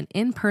affordable than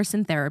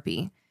in-person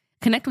therapy.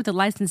 Connect with a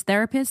licensed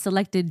therapist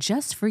selected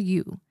just for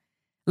you.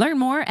 Learn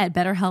more at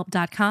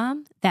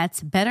BetterHelp.com.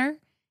 That's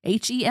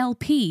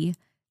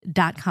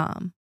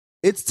BetterHelp.com.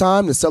 It's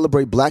time to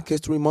celebrate Black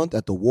History Month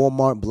at the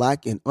Walmart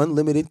Black and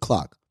Unlimited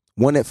Clock.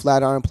 One at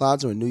Flatiron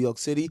Plaza in New York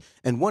City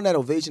and one at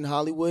Ovation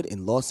Hollywood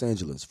in Los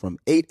Angeles from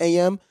 8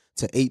 a.m.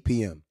 to 8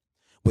 p.m.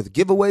 With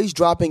giveaways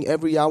dropping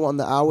every hour on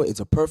the hour,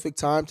 it's a perfect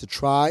time to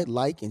try,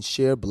 like, and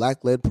share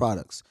Black-led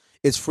products.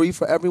 It's free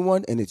for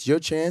everyone, and it's your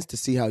chance to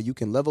see how you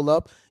can level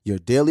up your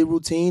daily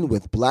routine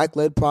with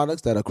Black-led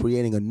products that are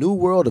creating a new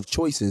world of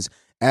choices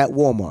at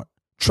Walmart.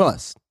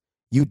 Trust,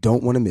 you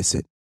don't want to miss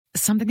it.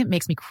 Something that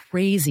makes me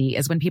crazy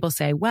is when people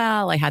say,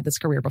 well, I had this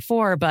career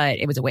before, but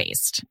it was a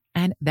waste.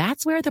 And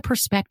that's where the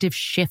perspective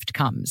shift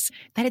comes,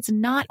 that it's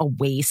not a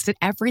waste, that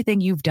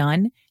everything you've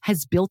done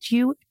has built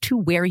you to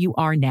where you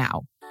are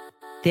now.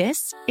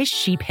 This is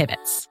She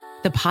Pivots,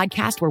 the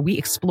podcast where we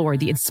explore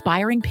the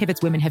inspiring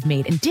pivots women have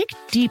made and dig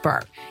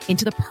deeper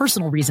into the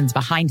personal reasons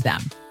behind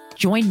them.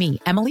 Join me,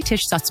 Emily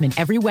Tish Sussman,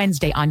 every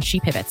Wednesday on She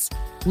Pivots.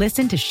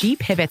 Listen to She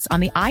Pivots on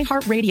the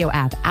iHeartRadio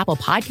app, Apple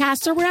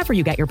Podcasts, or wherever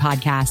you get your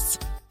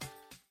podcasts.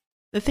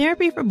 The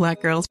Therapy for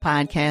Black Girls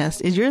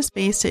podcast is your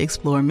space to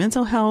explore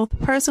mental health,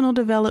 personal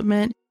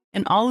development,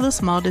 and all of the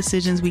small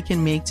decisions we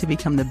can make to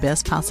become the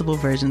best possible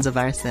versions of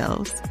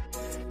ourselves.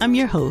 I'm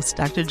your host,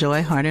 Dr.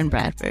 Joy Harden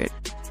Bradford,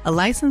 a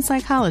licensed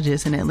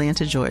psychologist in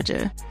Atlanta,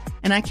 Georgia,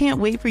 and I can't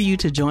wait for you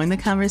to join the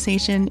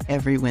conversation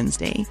every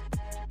Wednesday.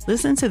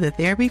 Listen to the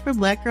Therapy for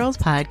Black Girls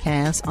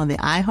podcast on the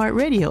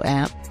iHeartRadio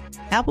app,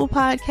 Apple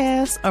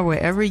Podcasts, or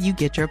wherever you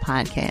get your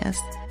podcasts.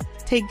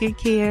 Take good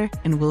care,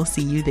 and we'll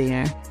see you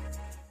there.